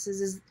necklaces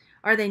is,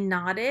 are they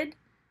knotted?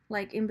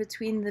 Like in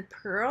between the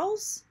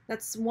pearls?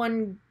 That's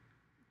one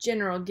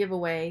general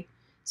giveaway.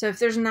 So if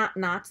there's not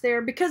knots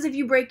there, because if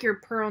you break your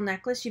pearl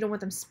necklace, you don't want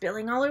them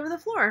spilling all over the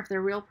floor if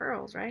they're real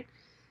pearls, right?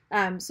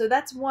 So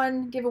that's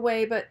one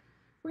giveaway, but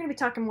we're going to be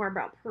talking more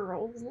about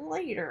pearls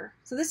later.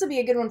 So this would be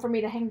a good one for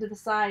me to hang to the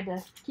side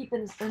to keep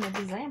in an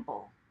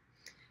example.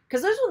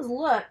 Because those ones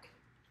look,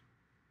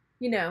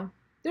 you know,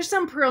 there's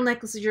some pearl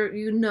necklaces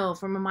you know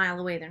from a mile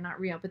away they're not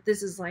real, but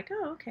this is like,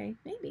 oh, okay,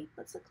 maybe.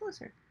 Let's look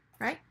closer.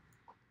 right?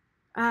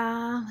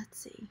 Let's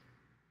see.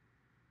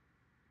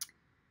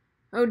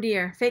 Oh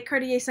dear. Fake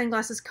Cartier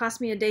sunglasses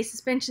cost me a day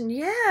suspension.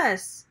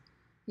 Yes.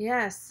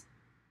 Yes.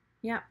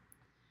 Yep.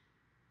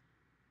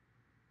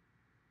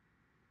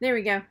 There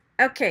we go.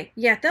 Okay.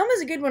 Yeah,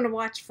 Thelma's a good one to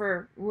watch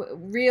for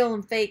real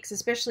and fakes,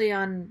 especially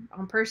on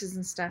purses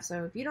and stuff.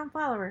 So if you don't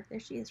follow her, there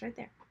she is right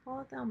there.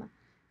 Follow Thelma.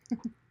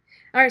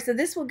 All right, so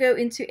this will go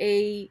into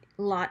a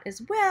lot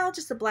as well.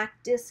 Just a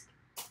black disc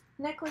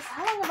necklace.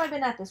 How long have I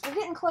been at this? We're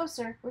getting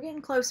closer. We're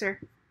getting closer.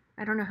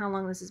 I don't know how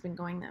long this has been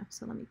going, though.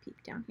 So let me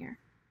peek down here.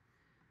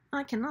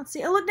 I cannot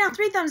see. Oh, look now.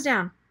 3 thumbs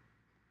down.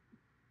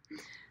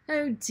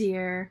 Oh,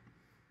 dear.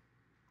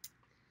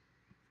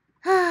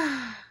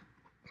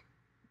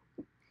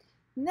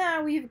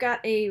 Now we've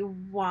got a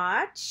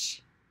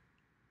watch.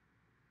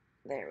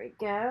 There we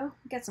go.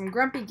 Got some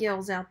grumpy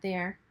gills out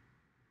there.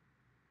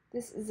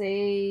 This is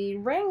a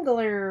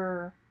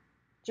Wrangler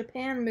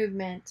Japan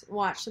movement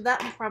watch. So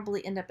that will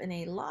probably end up in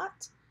a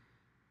lot.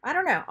 I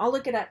don't know. I'll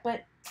look it up,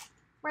 but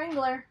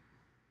Wrangler.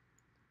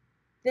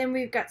 Then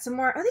we've got some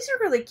more. Oh, these are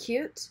really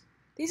cute.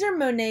 These are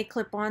Monet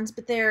clip-ons,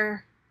 but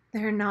they're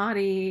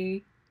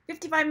naughty.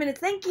 55 minutes.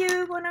 Thank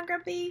you, going on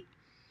Grumpy.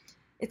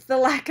 It's the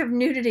lack of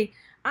nudity.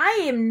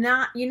 I am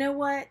not. You know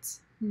what?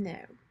 No.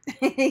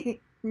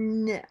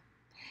 No.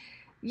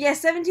 Yeah,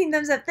 17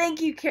 thumbs up.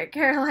 Thank you,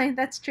 Caroline.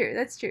 That's true.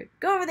 That's true.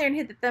 Go over there and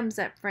hit the thumbs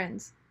up,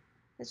 friends.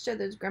 Let's show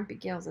those grumpy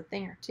gals a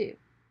thing or two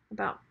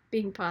about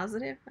being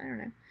positive. I don't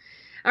know.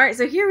 All right,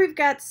 so here we've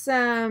got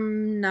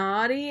some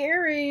naughty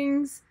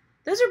earrings.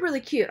 Those are really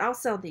cute. I'll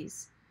sell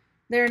these.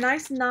 They're a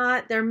nice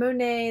knot. They're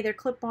Monet. They're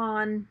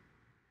clip-on.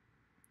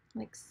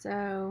 Like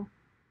so.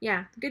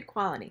 Yeah, good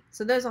quality.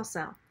 So those I'll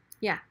sell.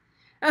 Yeah.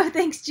 Oh,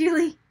 thanks,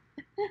 Julie.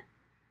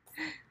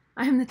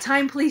 I am the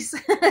time police.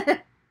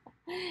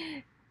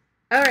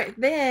 All right,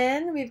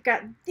 then we've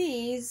got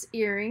these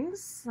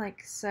earrings.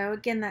 Like so.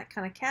 Again, that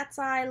kind of cat's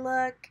eye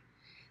look.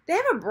 They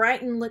have a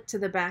brightened look to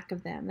the back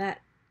of them.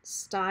 That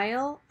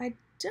style. I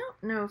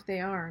don't know if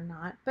they are or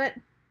not, but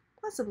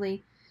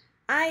possibly.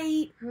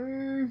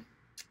 I'm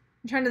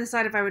trying to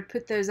decide if I would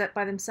put those up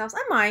by themselves.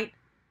 I might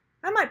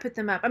put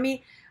them up. I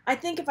mean, I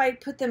think if I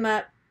put them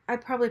up,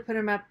 I'd probably put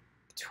them up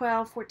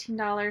 $12,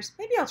 $14.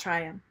 Maybe I'll try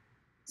them.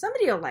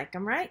 Somebody will like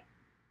them, right?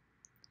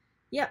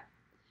 Yep.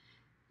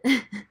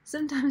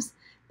 Sometimes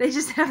they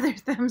just have their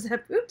thumbs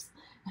up. Oops.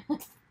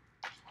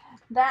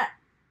 That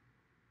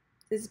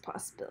is a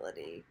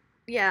possibility.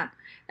 Yeah.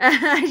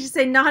 I should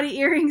say naughty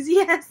earrings.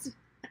 Yes.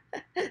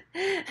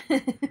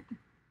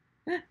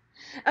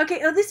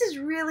 Okay, oh, this is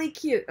really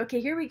cute.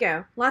 Okay, here we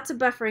go. Lots of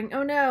buffering.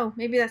 Oh no,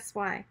 maybe that's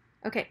why.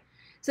 Okay,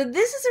 so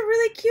this is a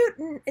really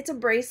cute, it's a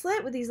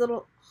bracelet with these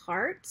little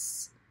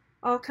hearts,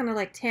 all kind of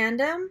like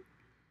tandem,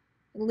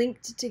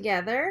 linked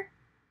together.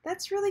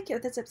 That's really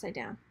cute. That's upside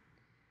down.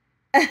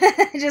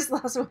 I just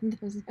lost one of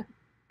those.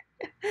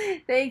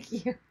 Thank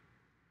you.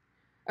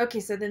 Okay,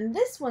 so then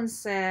this one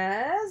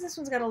says, this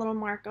one's got a little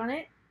mark on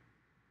it.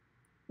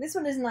 This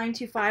one is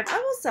 $9.25. I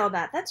will sell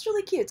that. That's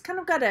really cute. It's kind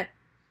of got a,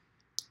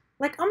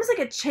 like almost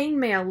like a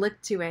chainmail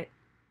look to it.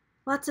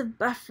 Lots of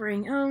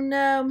buffering. Oh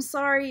no, I'm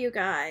sorry, you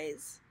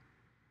guys.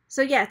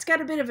 So yeah, it's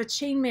got a bit of a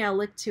chainmail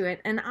look to it,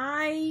 and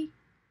I'm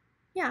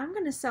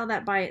gonna sell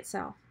that by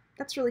itself.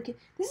 That's really cute.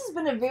 This has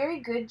been a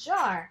very good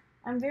jar.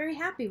 I'm very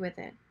happy with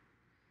it.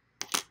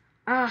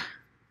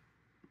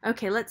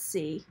 Okay, let's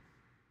see.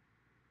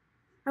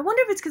 I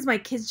wonder if it's because my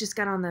kids just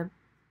got on the,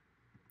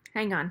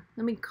 hang on,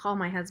 let me call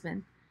my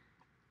husband.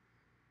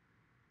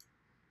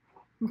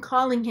 I'm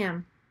calling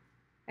him.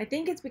 I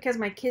think it's because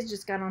my kids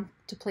just got on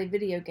to play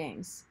video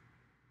games.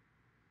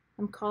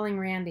 I'm calling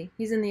Randy.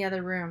 He's in the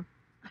other room.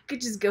 I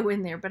could just go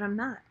in there, but I'm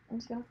not. I'm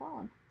just going to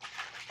call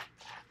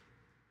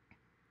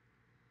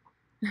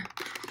him.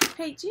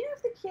 Hey, do you know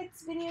if the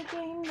kids' video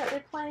game that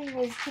they're playing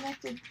is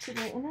connected to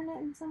the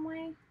internet in some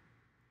way?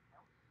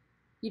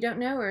 You don't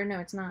know, or no,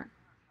 it's not?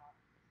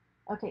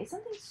 Okay,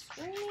 something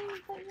streaming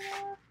that you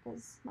know of?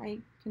 Because my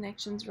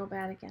connection's real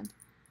bad again.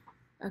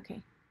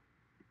 Okay.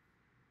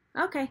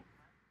 Okay.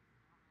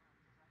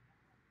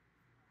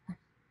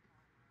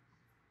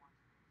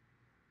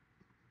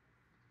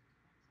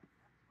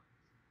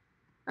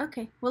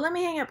 Okay, well let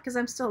me hang up because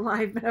I'm still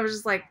live, but I was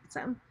just like,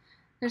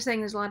 they're saying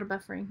there's a lot of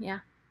buffering, yeah.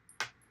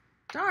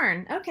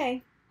 Darn,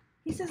 okay.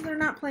 He says they're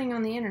not playing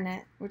on the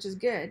internet, which is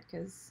good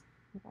because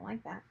I don't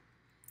like that.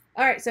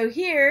 Alright, so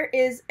here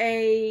is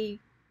a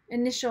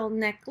initial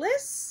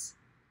necklace,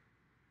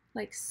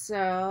 like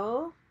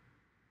so.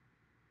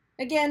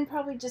 Again,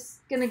 probably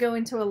just gonna go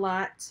into a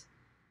lot.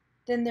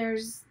 Then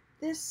there's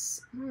this,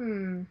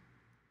 this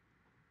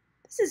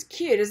is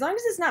cute. As long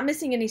as it's not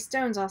missing any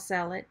stones, I'll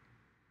sell it.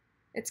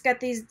 It's got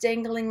these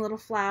dangling little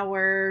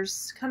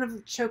flowers, kind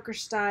of choker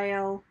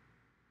style.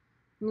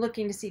 I'm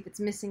looking to see if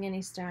it's missing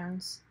any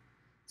stones.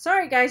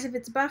 Sorry guys if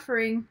it's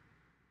buffering.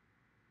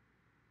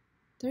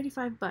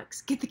 35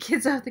 bucks. Get the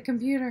kids off the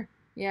computer.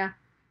 Yeah.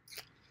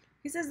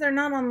 He says they're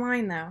not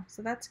online though,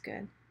 so that's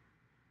good.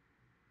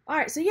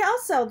 Alright, so yeah, I'll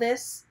sell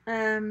this.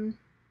 Darn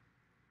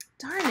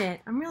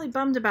it. I'm really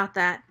bummed about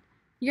that.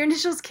 Your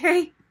initials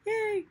K?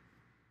 Yay.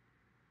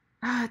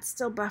 Ah, it's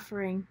still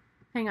buffering.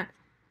 Hang on.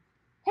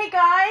 Hey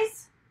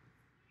guys!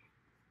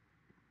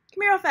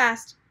 Come here real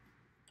fast.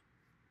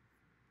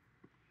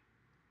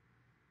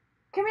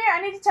 Come here,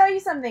 I need to tell you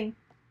something.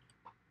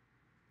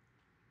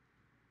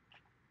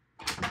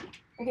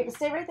 Okay, but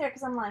stay right there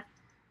because I'm live.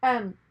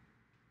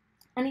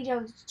 I need you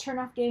to turn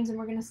off games and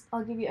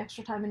I'll give you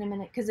extra time in a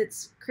minute because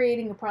it's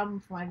creating a problem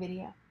for my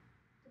video.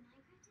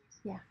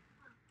 Yeah.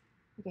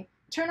 Okay.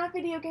 Turn off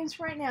video games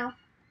for right now.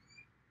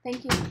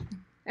 Thank you.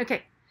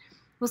 Okay.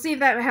 We'll see if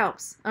that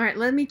helps. All right,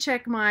 let me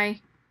check my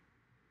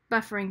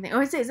buffering thing.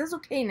 Oh, it says that's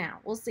okay now.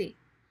 We'll see.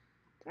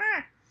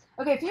 Ah.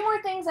 Okay, a few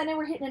more things. I know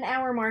we're hitting an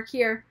hour mark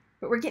here,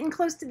 but we're getting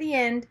close to the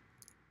end.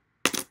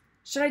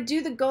 Should I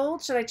do the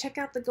gold? Should I check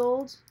out the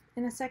gold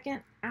in a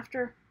second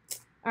after?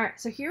 All right,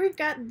 so here we've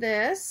got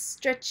this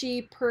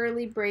stretchy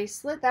pearly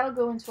bracelet. That'll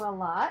go into a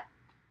lot.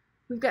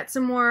 We've got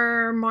some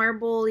more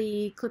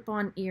marble-y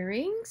clip-on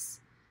earrings,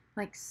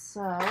 like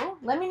so.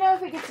 Let me know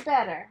if it gets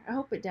better. I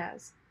hope it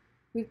does.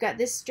 We've got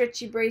this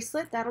stretchy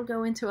bracelet. That'll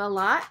go into a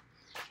lot.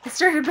 It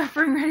started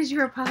buffering right as you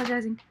were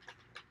apologizing.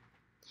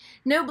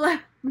 No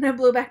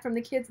blowback from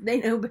the kids. They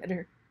know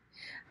better.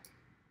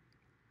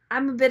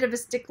 I'm a bit of a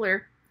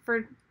stickler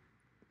for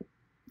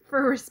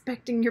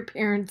respecting your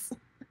parents.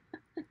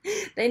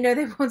 They know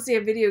they won't see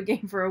a video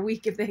game for a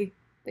week if they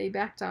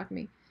backtalk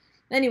me.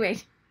 Anyway,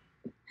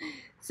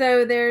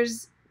 so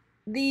there's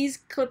these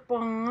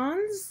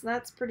clip-ons.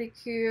 That's pretty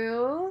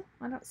cool.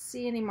 I don't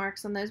see any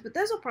marks on those, but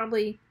those will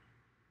probably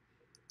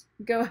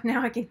go.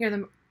 Now I can hear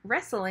them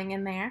wrestling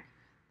in there.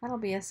 That'll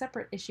be a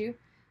separate issue.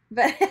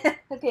 But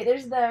okay,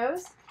 there's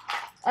those.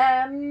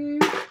 I'm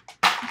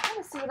trying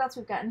to see what else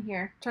we've got in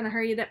here. I'm trying to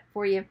hurry it up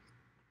for you.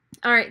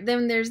 All right,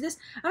 then there's this.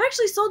 I've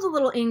actually sold a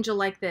little angel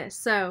like this,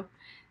 so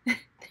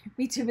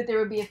me too, but there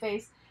would be a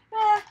face.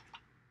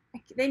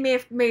 They may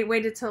have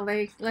waited till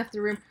they left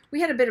the room.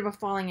 We had a bit of a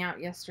falling out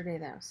yesterday,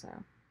 though, so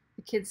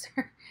the kids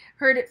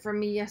heard it from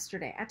me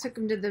yesterday. I took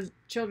them to the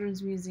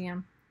Children's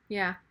Museum.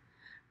 Yeah.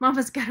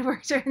 Mama's got to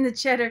work during the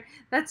cheddar.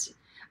 That's,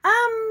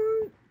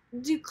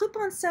 do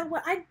clip-ons sell?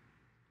 Well, I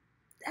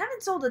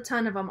haven't sold a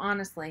ton of them,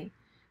 honestly,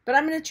 but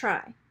I'm going to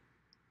try.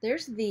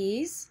 There's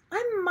these.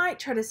 I might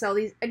try to sell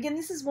these. Again,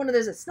 this is one of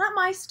those, it's not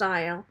my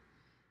style,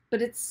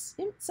 but it's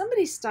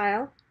somebody's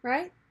style,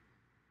 right?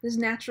 Those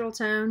natural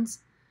tones.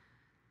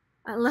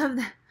 I love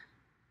that.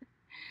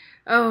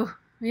 Oh,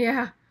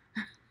 yeah.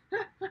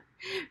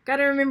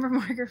 Gotta remember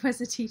Margaret was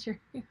a teacher.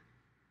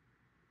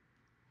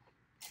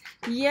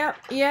 Yep.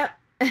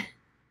 The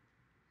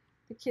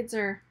kids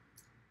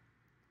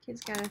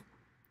gotta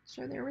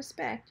show their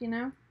respect, you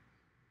know?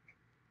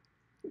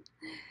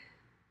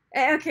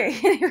 Okay,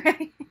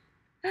 anyway.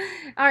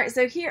 Alright,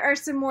 so here are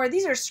some more.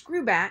 These are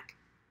screwback,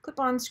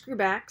 clip-on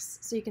screwbacks,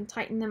 so you can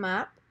tighten them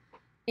up.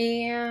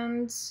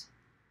 And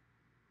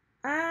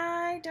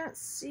I don't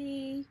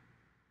see.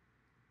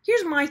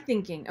 Here's my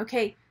thinking.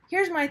 Okay,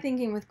 here's my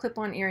thinking with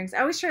clip-on earrings. I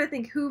always try to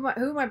think who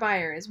my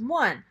buyer is.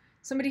 One,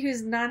 somebody who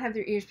does not have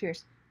their ears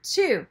pierced.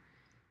 Two,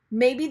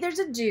 maybe there's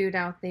a dude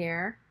out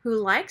there who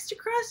likes to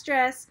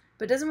cross-dress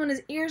but doesn't want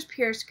his ears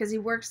pierced because he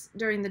works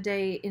during the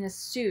day in a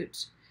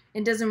suit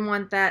and doesn't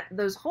want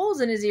those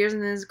holes in his ears,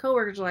 and then his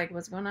coworkers are like,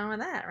 what's going on with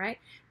that, right?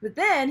 But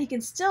then he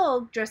can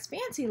still dress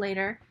fancy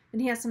later,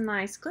 and he has some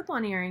nice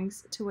clip-on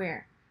earrings to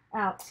wear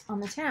out on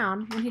the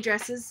town when he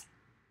dresses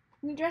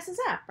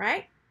up,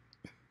 right?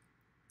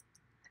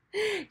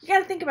 You got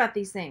to think about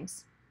these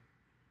things.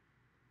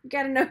 You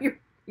got to know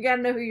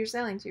who you're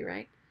selling to,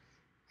 right?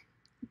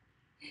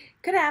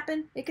 Could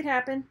happen. It could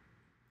happen.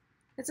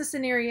 It's a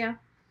scenario.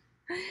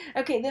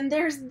 Okay, then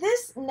there's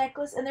this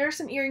necklace, and there are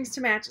some earrings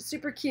to match. It's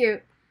super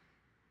cute.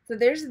 So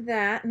there's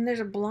that, and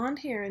there's a blonde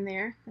hair in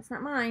there. That's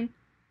not mine.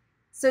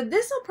 So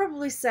this will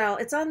probably sell.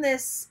 It's on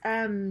this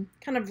kind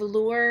of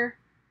velour.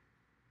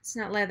 It's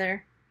not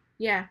leather.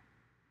 Yeah.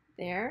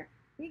 There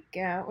we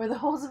go. Where the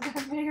holes have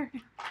got bigger.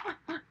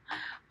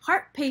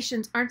 Heart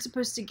patients aren't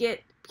supposed to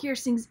get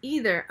piercings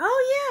either.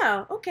 Oh,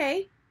 yeah.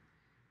 Okay.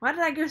 Why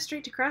did I go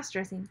straight to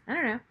cross-dressing? I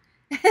don't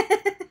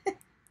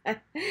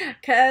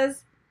know.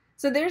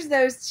 So there's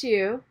those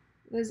two.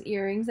 Those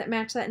earrings that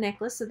match that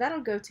necklace. So that'll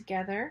go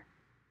together.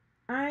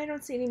 I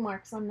don't see any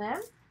marks on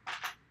them.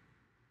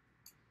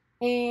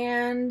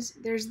 And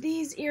there's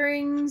these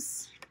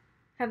earrings.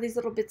 Have these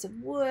little bits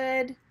of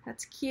wood.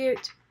 That's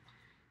cute.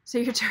 So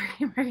your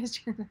target market is,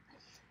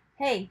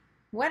 hey,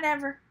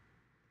 whatever.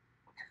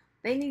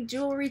 They need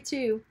jewelry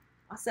too.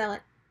 I'll sell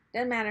it.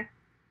 Doesn't matter.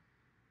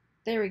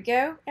 There we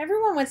go.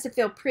 Everyone wants to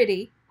feel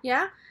pretty.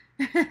 Yeah?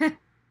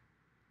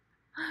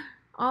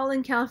 All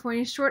in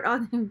California. Short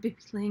on them, big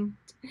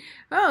linked.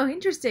 Oh,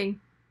 interesting.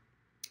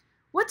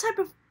 What type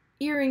of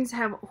earrings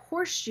have a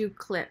horseshoe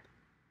clip?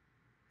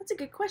 That's a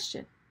good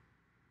question.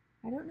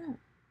 I don't know.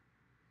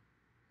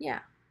 Yeah.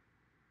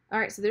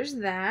 Alright, so there's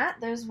that.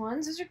 Those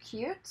ones. Those are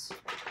cute.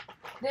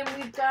 Then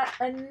we've got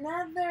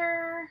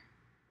another.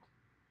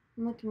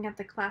 I'm looking at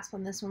the clasp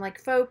on this one.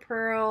 Like faux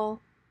pearl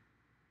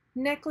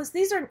necklace.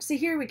 These are. See,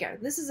 here we go.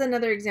 This is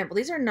another example.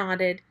 These are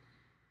knotted.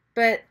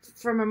 But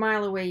from a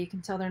mile away, you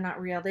can tell they're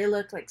not real. They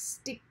look like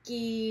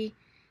sticky.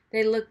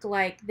 They look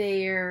like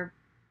they're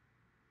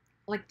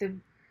like the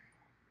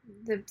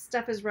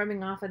stuff is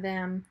rubbing off of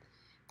them.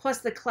 Plus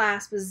the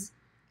clasp is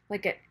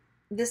like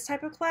this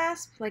type of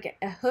clasp, like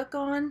a hook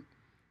on.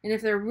 And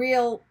if they're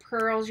real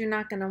pearls, you're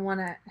not going to want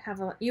to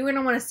you're going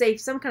to want to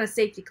save some kind of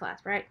safety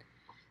clasp, right?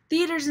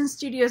 Theaters and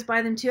studios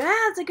buy them too.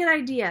 That's a good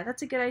idea.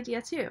 That's a good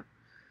idea too.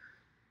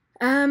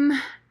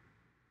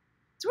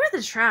 It's worth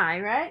a try,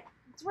 right?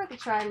 It's worth a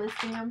try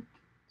listing them.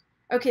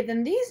 Okay,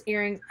 then these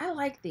earrings, I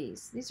like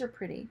these. These are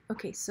pretty.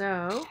 Okay,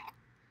 so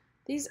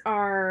these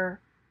are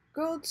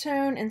gold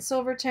tone and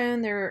silver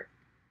tone. They're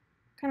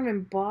kind of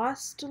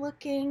embossed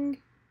looking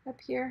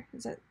up here.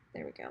 Is that,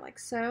 there we go, like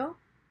so.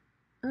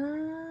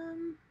 Yeah.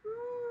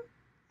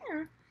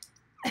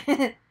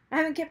 I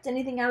haven't kept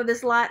anything out of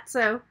this lot,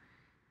 so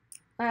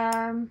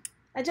I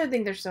don't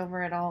think they're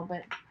silver at all,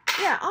 but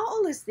yeah,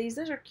 I'll list these.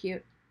 Those are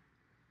cute.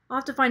 I'll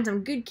have to find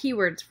some good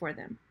keywords for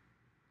them.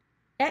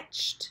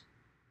 Etched,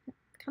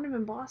 kind of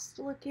embossed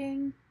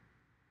looking,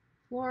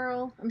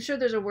 floral. I'm sure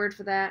there's a word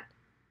for that.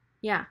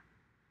 Yeah.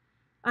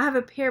 I have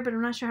a pair, but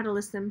I'm not sure how to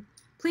list them.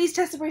 Please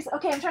test the bracelet.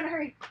 Okay, I'm trying to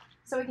hurry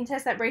so we can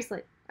test that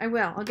bracelet. I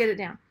will. I'll get it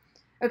down.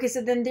 Okay,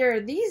 so then there are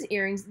these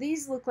earrings.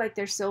 These look like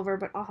they're silver,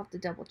 but I'll have to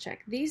double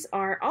check. These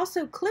are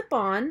also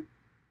clip-on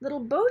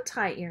little bow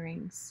tie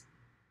earrings.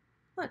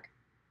 Look,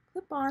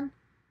 clip-on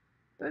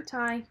bow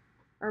tie,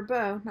 or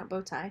bow, not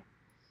bow tie.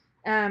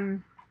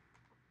 And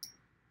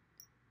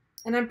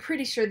I'm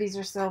pretty sure these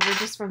are silver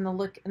just from the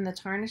look and the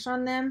tarnish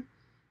on them.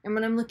 And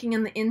when I'm looking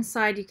on the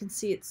inside, you can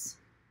see it's,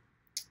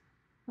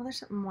 oh, there's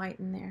something white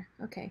in there.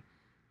 Okay,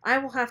 I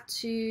will have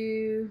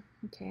to,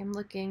 okay, I'm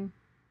looking.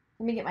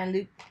 Let me get my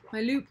loop.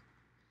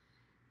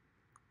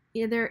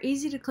 Yeah, they're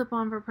easy to clip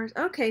on for a person.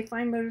 Okay,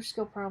 fine motor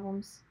skill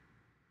problems.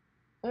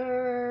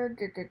 Looking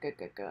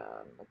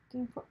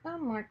for a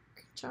mark.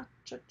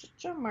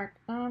 Mark.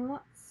 I'm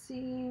not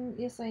seeing.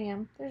 Yes, I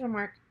am. There's a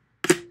mark.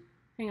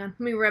 Hang on, let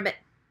me rub it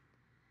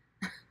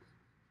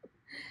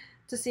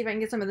to see if I can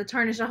get some of the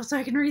tarnish off so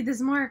I can read this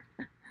mark.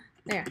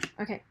 There.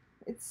 Okay.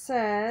 It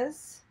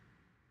says.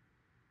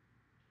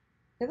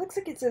 It looks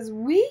like it says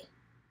we.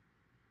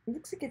 It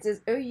looks like it says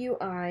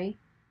OUI,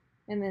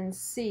 and then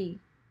C.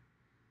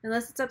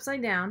 Unless it's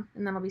upside down,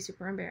 and then I'll be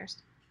super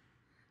embarrassed.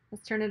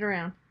 Let's turn it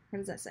around. What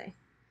does that say?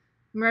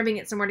 I'm rubbing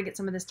it somewhere to get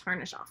some of this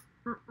tarnish off.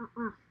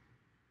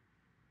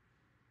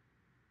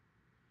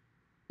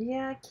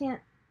 Yeah, I can't.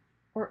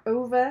 Or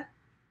ova.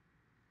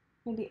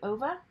 Maybe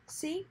ova?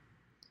 See?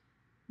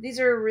 These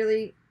are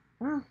really...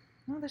 Oh,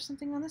 there's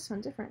something on this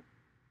one different.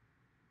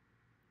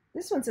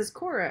 This one says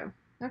Koro.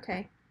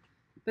 Okay.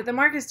 But the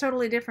mark is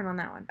totally different on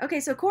that one. Okay,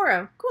 so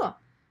Koro. Cool.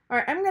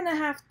 Alright, I'm going to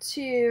have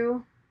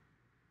to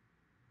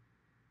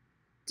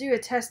do a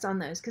test on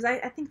those because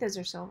I think those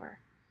are silver.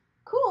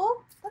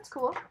 Cool. That's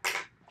cool.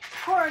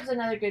 Koro's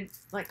another good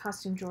like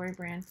costume jewelry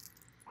brand.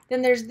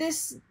 Then there's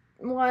this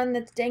one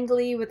that's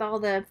dangly with all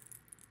the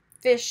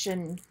fish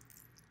and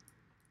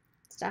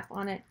stuff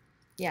on it.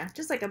 Yeah,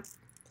 just like a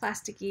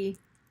plasticky.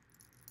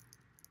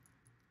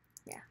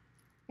 Yeah.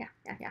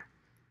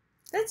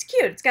 That's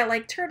cute. It's got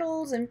like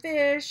turtles and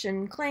fish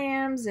and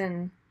clams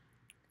and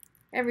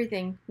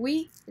everything.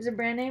 We is a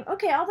brand name.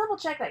 Okay, I'll double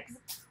check that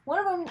because one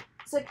of them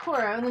said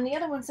Koro and then the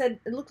other one said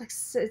it looked like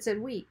it said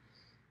we.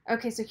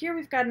 Okay, so here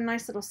we've got a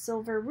nice little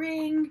silver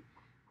ring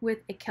with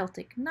a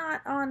Celtic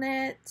knot on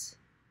it,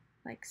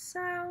 like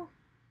so.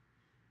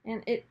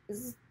 And it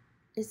is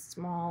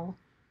small.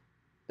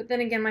 But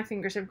then again, my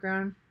fingers have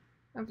grown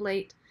of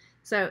late.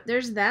 So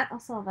there's that. I'll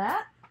sell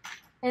that.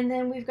 And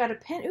then we've got a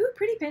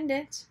pretty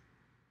pendant.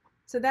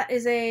 So that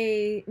is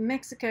a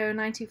Mexico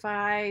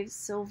 925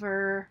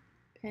 silver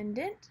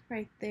pendant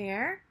right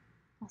there.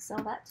 I'll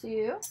sell that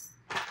too.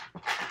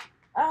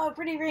 Oh,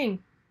 pretty ring.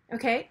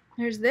 Okay,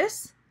 here's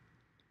this.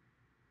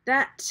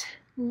 That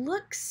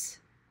looks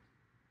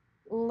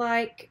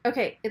like,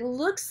 okay, it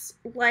looks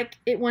like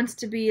it wants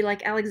to be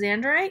like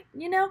Alexandrite,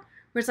 you know?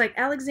 Where it's like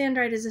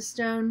Alexandrite is a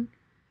stone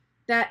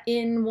that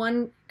in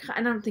one,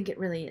 I don't think it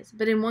really is,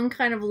 but in one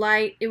kind of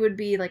light, it would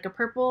be like a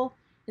purple,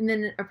 and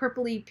then a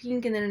purpley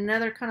pink, and then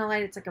another kind of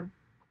light, it's like a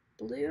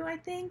blue, I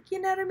think, you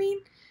know what I mean?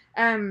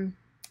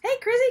 Hey,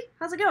 Chrissy,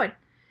 how's it going?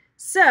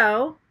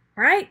 So,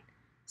 right?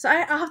 So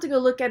I'll have to go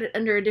look at it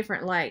under a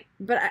different light,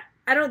 but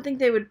I don't think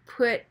they would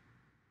put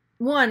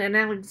one, an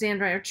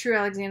Alexandrite or true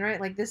Alexandrite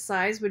like this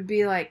size would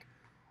be like,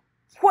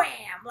 wham,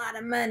 a lot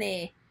of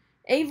money.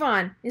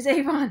 Avon is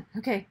Avon.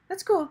 Okay,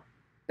 that's cool.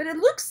 But it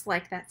looks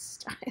like that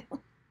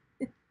style.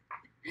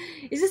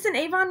 Is this an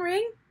Avon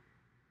ring?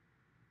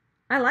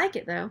 I like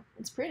it though.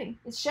 It's pretty.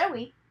 It's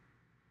showy.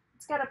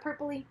 It's got a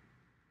purpley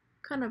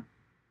kind of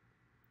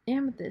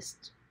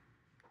amethyst.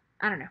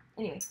 I don't know.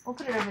 Anyway, we'll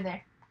put it over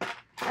there.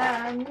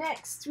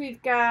 Next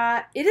we've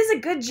got, it is a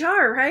good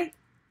jar, right?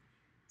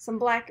 Some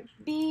black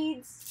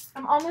beads.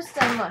 I'm almost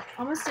done, look.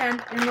 Almost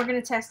done, and we're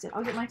going to test it.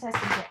 I'll get my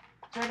testing kit.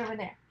 It's right over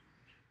there.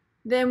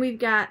 Then we've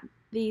got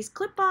these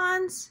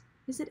clip-ons.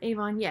 Is it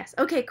Avon? Yes.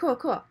 Okay,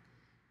 cool.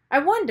 I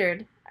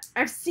wondered.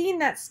 I've seen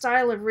that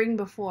style of ring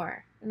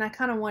before. and I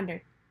kind of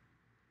wondered.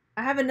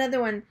 I have another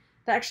one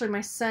that actually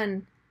my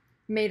son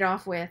made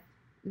off with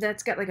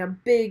that's got like a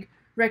big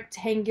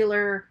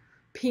rectangular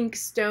pink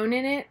stone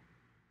in it.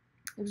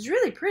 It was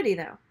really pretty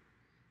though.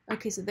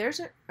 Okay, so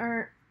there's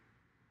our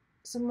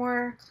some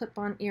more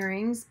clip-on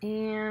earrings,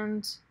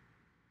 and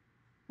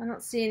I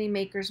don't see any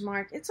maker's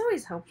mark. It's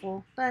always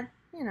helpful, but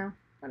you know,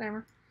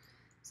 whatever.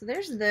 So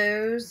there's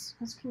those.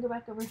 Let's go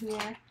back over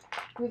here.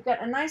 We've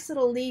got a nice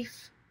little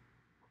leaf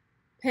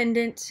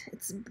pendant.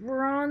 It's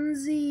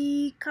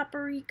bronzy,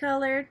 coppery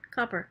colored.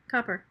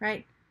 Copper,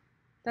 right?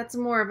 That's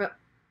more of a...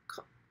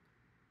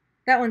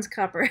 That one's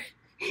copper.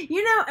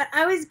 You know,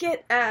 I always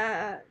get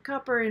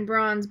copper and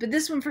bronze, but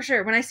this one for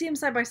sure. When I see them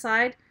side by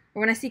side, or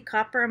when I see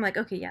copper, I'm like,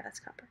 okay, yeah, that's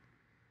copper.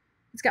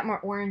 It's got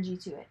more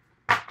orangey to it.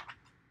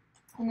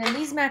 And then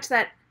these match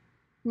that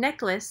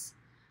necklace.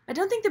 I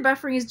don't think the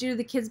buffering is due to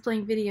the kids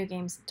playing video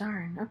games.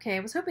 Darn. Okay, I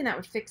was hoping that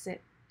would fix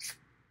it.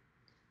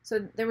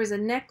 So there was a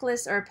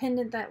necklace or a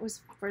pendant that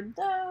was for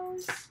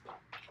those.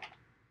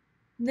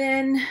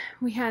 Then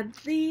we had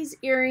these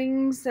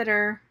earrings that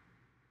are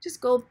just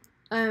gold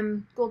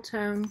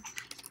tone.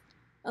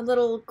 A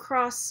little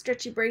cross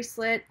stretchy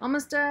bracelet.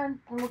 Almost done.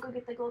 And we'll go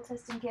get the gold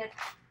testing kit.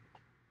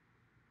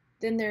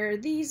 Then there are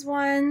these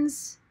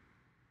ones.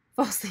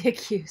 Falsely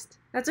accused.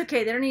 That's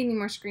okay. They don't need any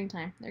more screen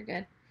time. They're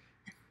good.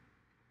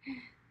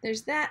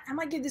 There's that. I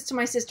might give this to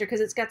my sister because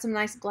it's got some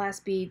nice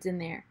glass beads in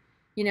there.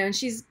 You know, and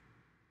she's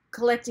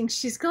collecting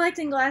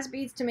glass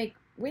beads to make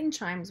wind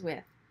chimes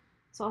with.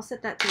 So I'll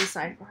set that to the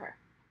side for her.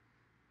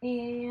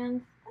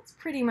 And that's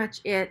pretty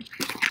much it.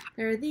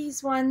 There are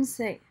these ones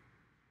that...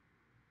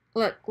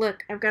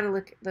 Look, I've got to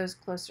look at those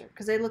closer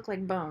because they look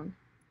like bone.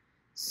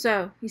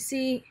 So,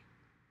 you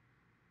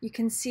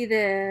can see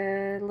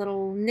the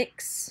little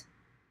nicks.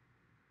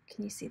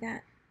 Can you see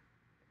that?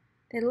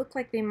 They look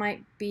like they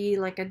might be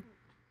like a...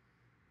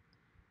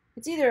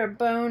 It's either a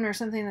bone or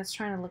something that's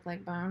trying to look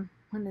like bone.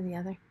 One or the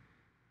other.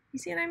 You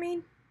see what I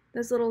mean?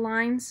 Those little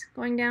lines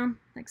going down,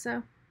 like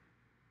so.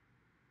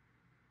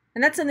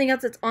 And that's something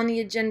else that's on the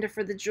agenda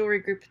for the jewelry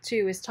group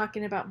too, is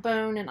talking about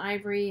bone and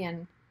ivory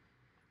and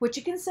what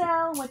you can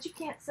sell and what you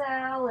can't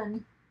sell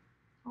and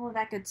all of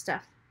that good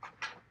stuff.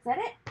 Is that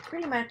it?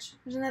 Pretty much.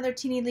 There's another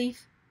teeny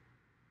leaf.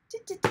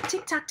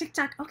 Tick-tock,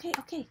 tick-tock. Okay.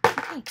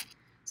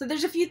 So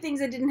there's a few things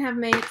that didn't have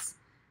mates.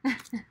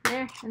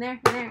 There, and there,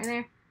 and there, and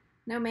there.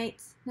 No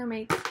mates.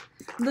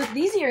 Look,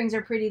 these earrings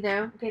are pretty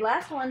though. Okay,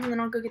 last ones and then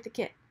I'll go get the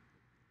kit.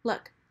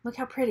 Look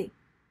how pretty.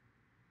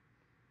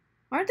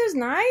 Aren't those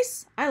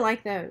nice? I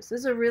like those.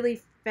 Those are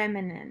really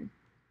feminine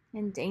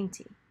and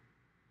dainty.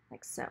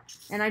 Like so.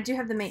 And I do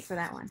have the mate for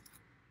that one.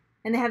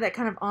 And they have that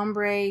kind of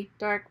ombre,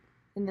 dark,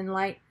 and then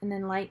light, and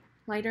then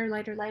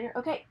lighter.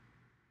 Okay.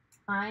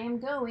 I am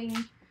going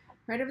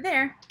right over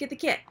there to get the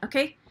kit,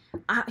 okay?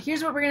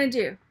 Here's what we're going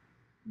to do.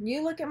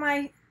 You look at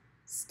my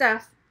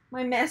stuff,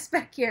 my mess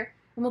back here,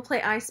 and we'll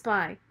play I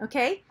Spy,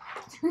 okay?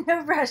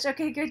 No rush.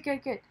 Okay,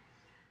 good.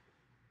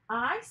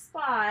 I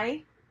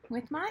spy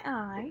with my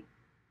eye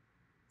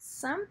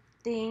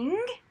something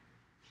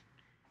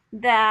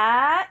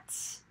that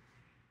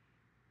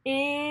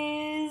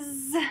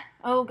is...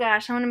 Oh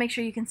gosh, I want to make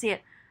sure you can see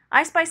it.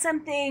 I spy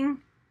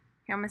something...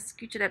 Here, I'm going to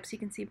scooch it up so you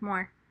can see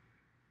more.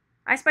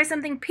 I spy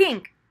something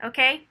pink,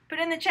 okay? Put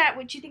in the chat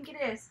what you think it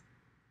is.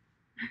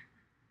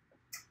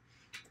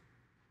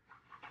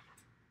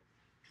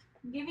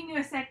 I'm giving you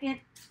a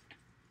second.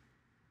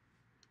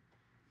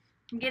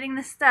 I'm getting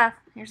the stuff.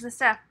 Here's the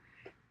stuff.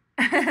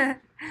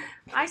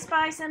 I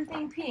spy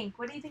something pink.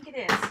 What do you think it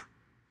is?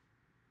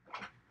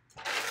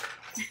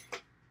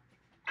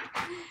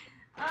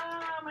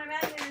 Oh, my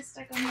magnet is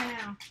stuck on here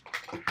now.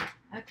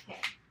 Okay.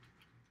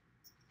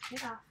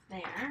 Get off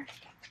there.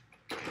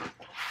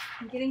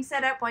 I'm getting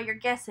set up while you're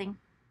guessing.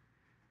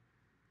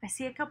 I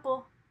see a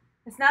couple.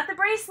 It's not the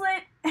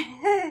bracelet.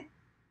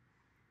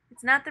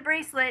 It's not the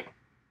bracelet.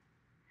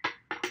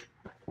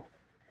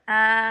 Oh,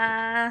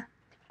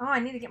 I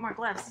need to get more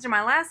gloves. These are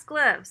my last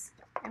gloves.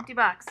 Empty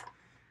box.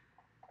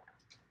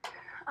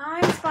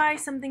 I spy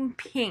something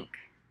pink.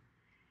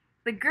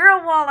 The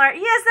girl wall art.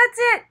 Yes, that's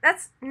it.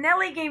 That's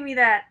Nellie gave me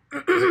that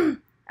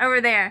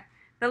over there.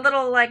 The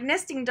little like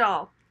nesting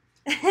doll.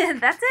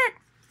 That's it.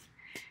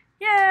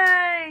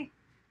 Yay!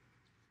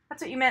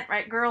 That's what you meant,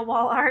 right? Girl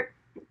wall art.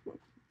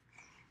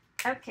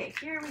 Okay,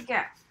 here we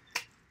go.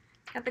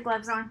 Got the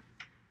gloves on.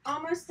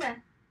 Almost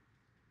done.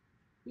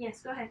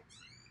 Yes, go ahead.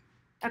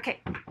 Okay,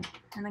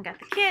 and I got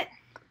the kit.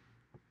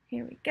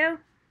 Here we go.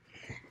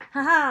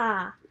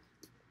 Haha.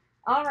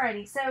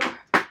 Alrighty, so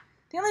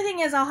the only thing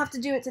is I'll have to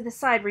do it to the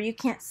side where you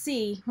can't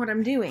see what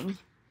I'm doing.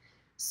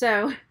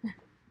 So,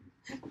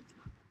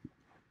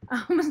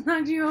 I almost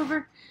knocked you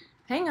over.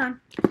 Hang on.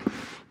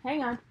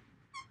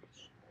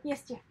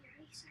 Yes, dear.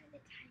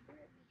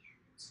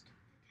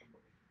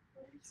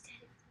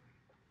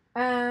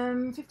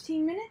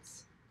 15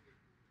 minutes?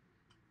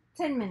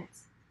 10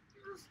 minutes?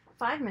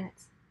 5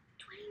 minutes?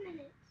 20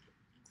 minutes.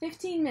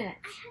 15 minutes.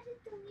 I had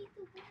to delete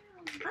the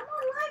world. I'm on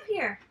live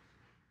here.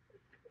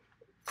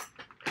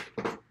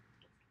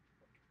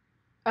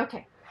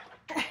 Okay.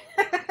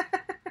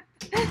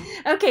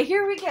 Okay,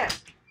 here we go.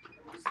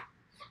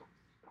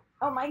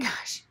 Oh my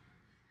gosh.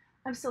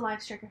 I'm still live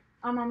stricker.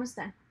 I'm almost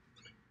done.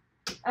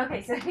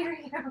 Okay, so here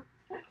we go.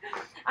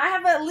 I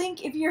have a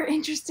link if you're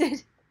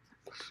interested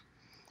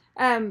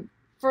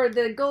for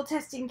the gold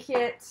testing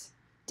kit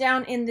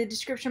down in the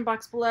description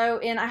box below.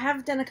 And I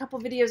have done a couple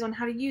videos on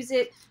how to use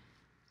it.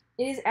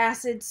 It is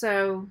acid,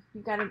 so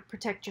you've got to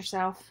protect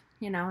yourself,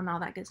 you know, and all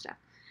that good stuff.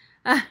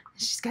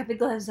 She's got the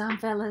gloves on,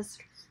 fellas.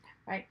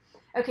 Right.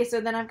 Okay,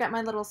 so then I've got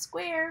my little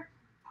square.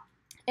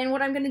 And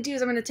what I'm going to do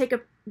is I'm going to take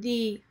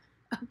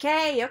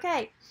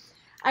Okay.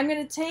 I'm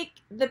going to take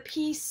the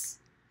piece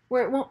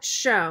where it won't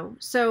show.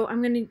 So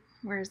I'm going to,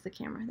 where's the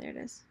camera? There it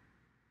is.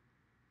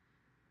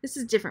 This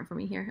is different for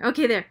me here.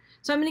 Okay, there.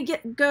 So I'm going to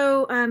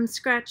go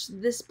scratch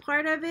this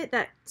part of it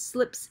that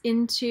slips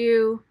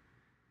into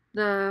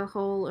the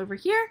hole over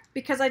here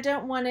because I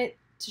don't want it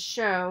to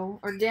show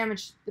or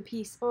damage the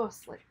piece. Oh,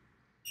 slip.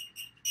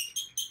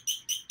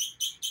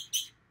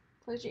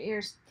 Close your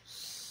ears.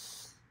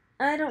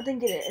 I don't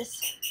think it is.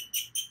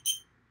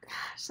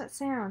 Gosh, that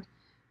sound.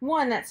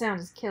 One, that sound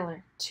is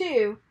killer.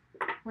 Two,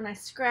 when I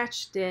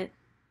scratched it,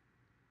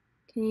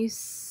 can you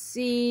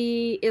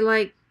see it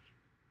like,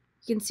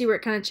 you can see where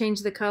it kind of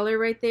changed the color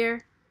right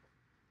there?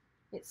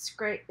 It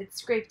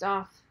scraped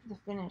off the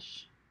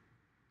finish.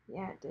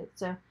 Yeah, it did.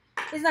 So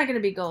it's not going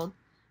to be gold.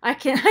 I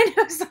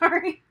know,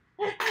 sorry.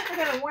 I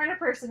got to warn a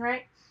person,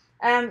 right?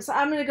 So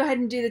I'm going to go ahead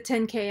and do the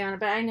 10K on it,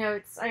 but I know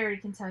I already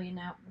can tell you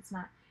no, it's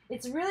not.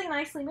 It's really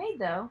nicely made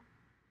though,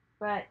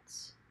 but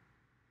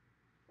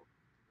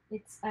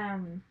it's, I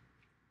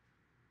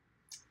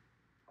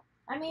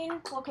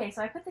mean, okay,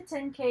 so I put the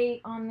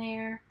 10K on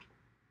there.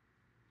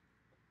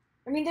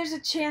 I mean, there's a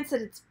chance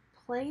that it's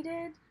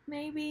plated,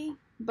 maybe,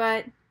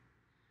 but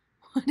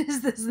what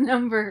is this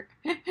number?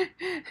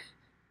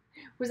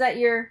 Was that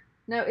your,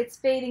 no, it's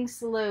fading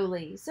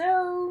slowly.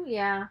 So,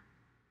 yeah.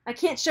 I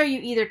can't show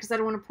you either because I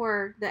don't want to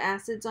pour the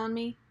acids on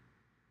me.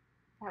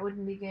 That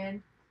wouldn't be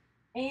good.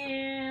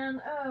 And,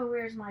 oh,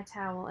 where's my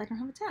towel? I don't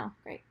have a towel.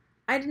 Great.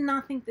 I did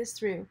not think this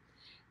through.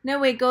 No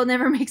way, gold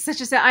never makes such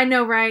a sound. I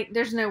know, right?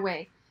 There's no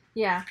way.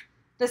 Yeah.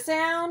 The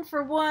sound,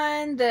 for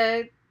one,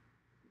 the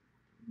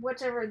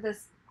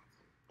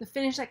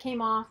finish that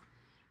came off.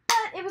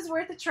 But it was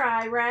worth a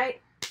try, right?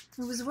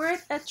 It was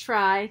worth a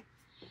try.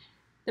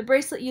 The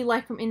bracelet you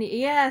like from India.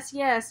 Yes,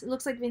 yes. It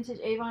looks like vintage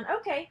Avon.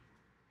 Okay.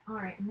 All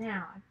right,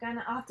 now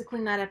I'll have to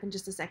clean that up in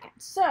just a second.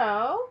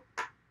 So,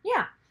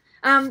 yeah.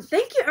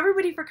 Thank you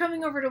everybody for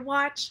coming over to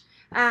watch.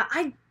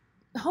 I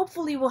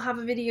hopefully will have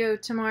a video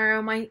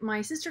tomorrow.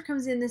 My sister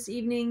comes in this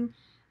evening.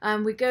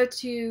 We go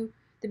to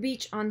the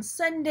beach on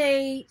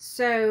Sunday.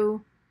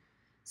 So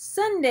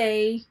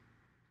Sunday,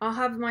 I'll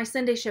have my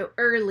Sunday show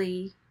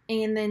early,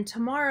 and then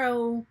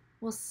tomorrow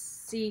we'll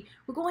see.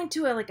 We're going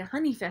to like a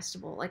honey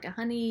festival, like a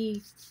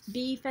honey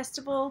bee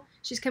festival.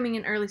 She's coming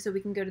in early so we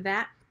can go to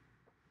that.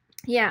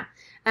 Yeah.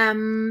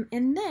 And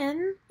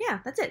then, yeah,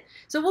 that's it.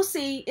 So we'll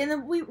see. And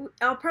then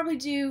I'll probably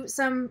do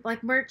some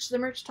like the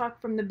merch talk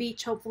from the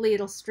beach. Hopefully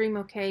it'll stream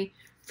okay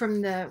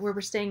from where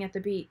we're staying at the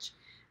beach.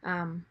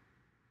 I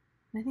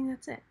think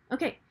that's it.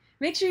 Okay.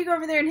 Make sure you go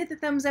over there and hit the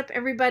thumbs up,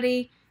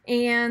 everybody.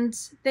 And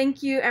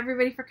thank you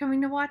everybody for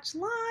coming to watch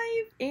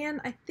live.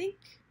 And I think,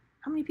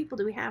 how many people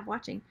do we have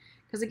watching?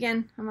 Because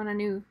again, I'm on a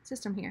new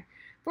system here.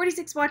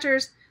 46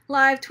 watchers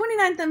live,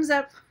 29 thumbs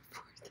up,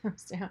 4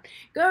 thumbs down.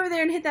 Go over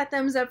there and hit that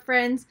thumbs up,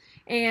 friends.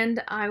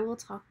 And I will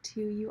talk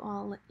to you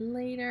all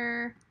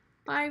later.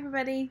 Bye,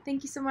 everybody.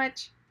 Thank you so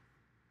much.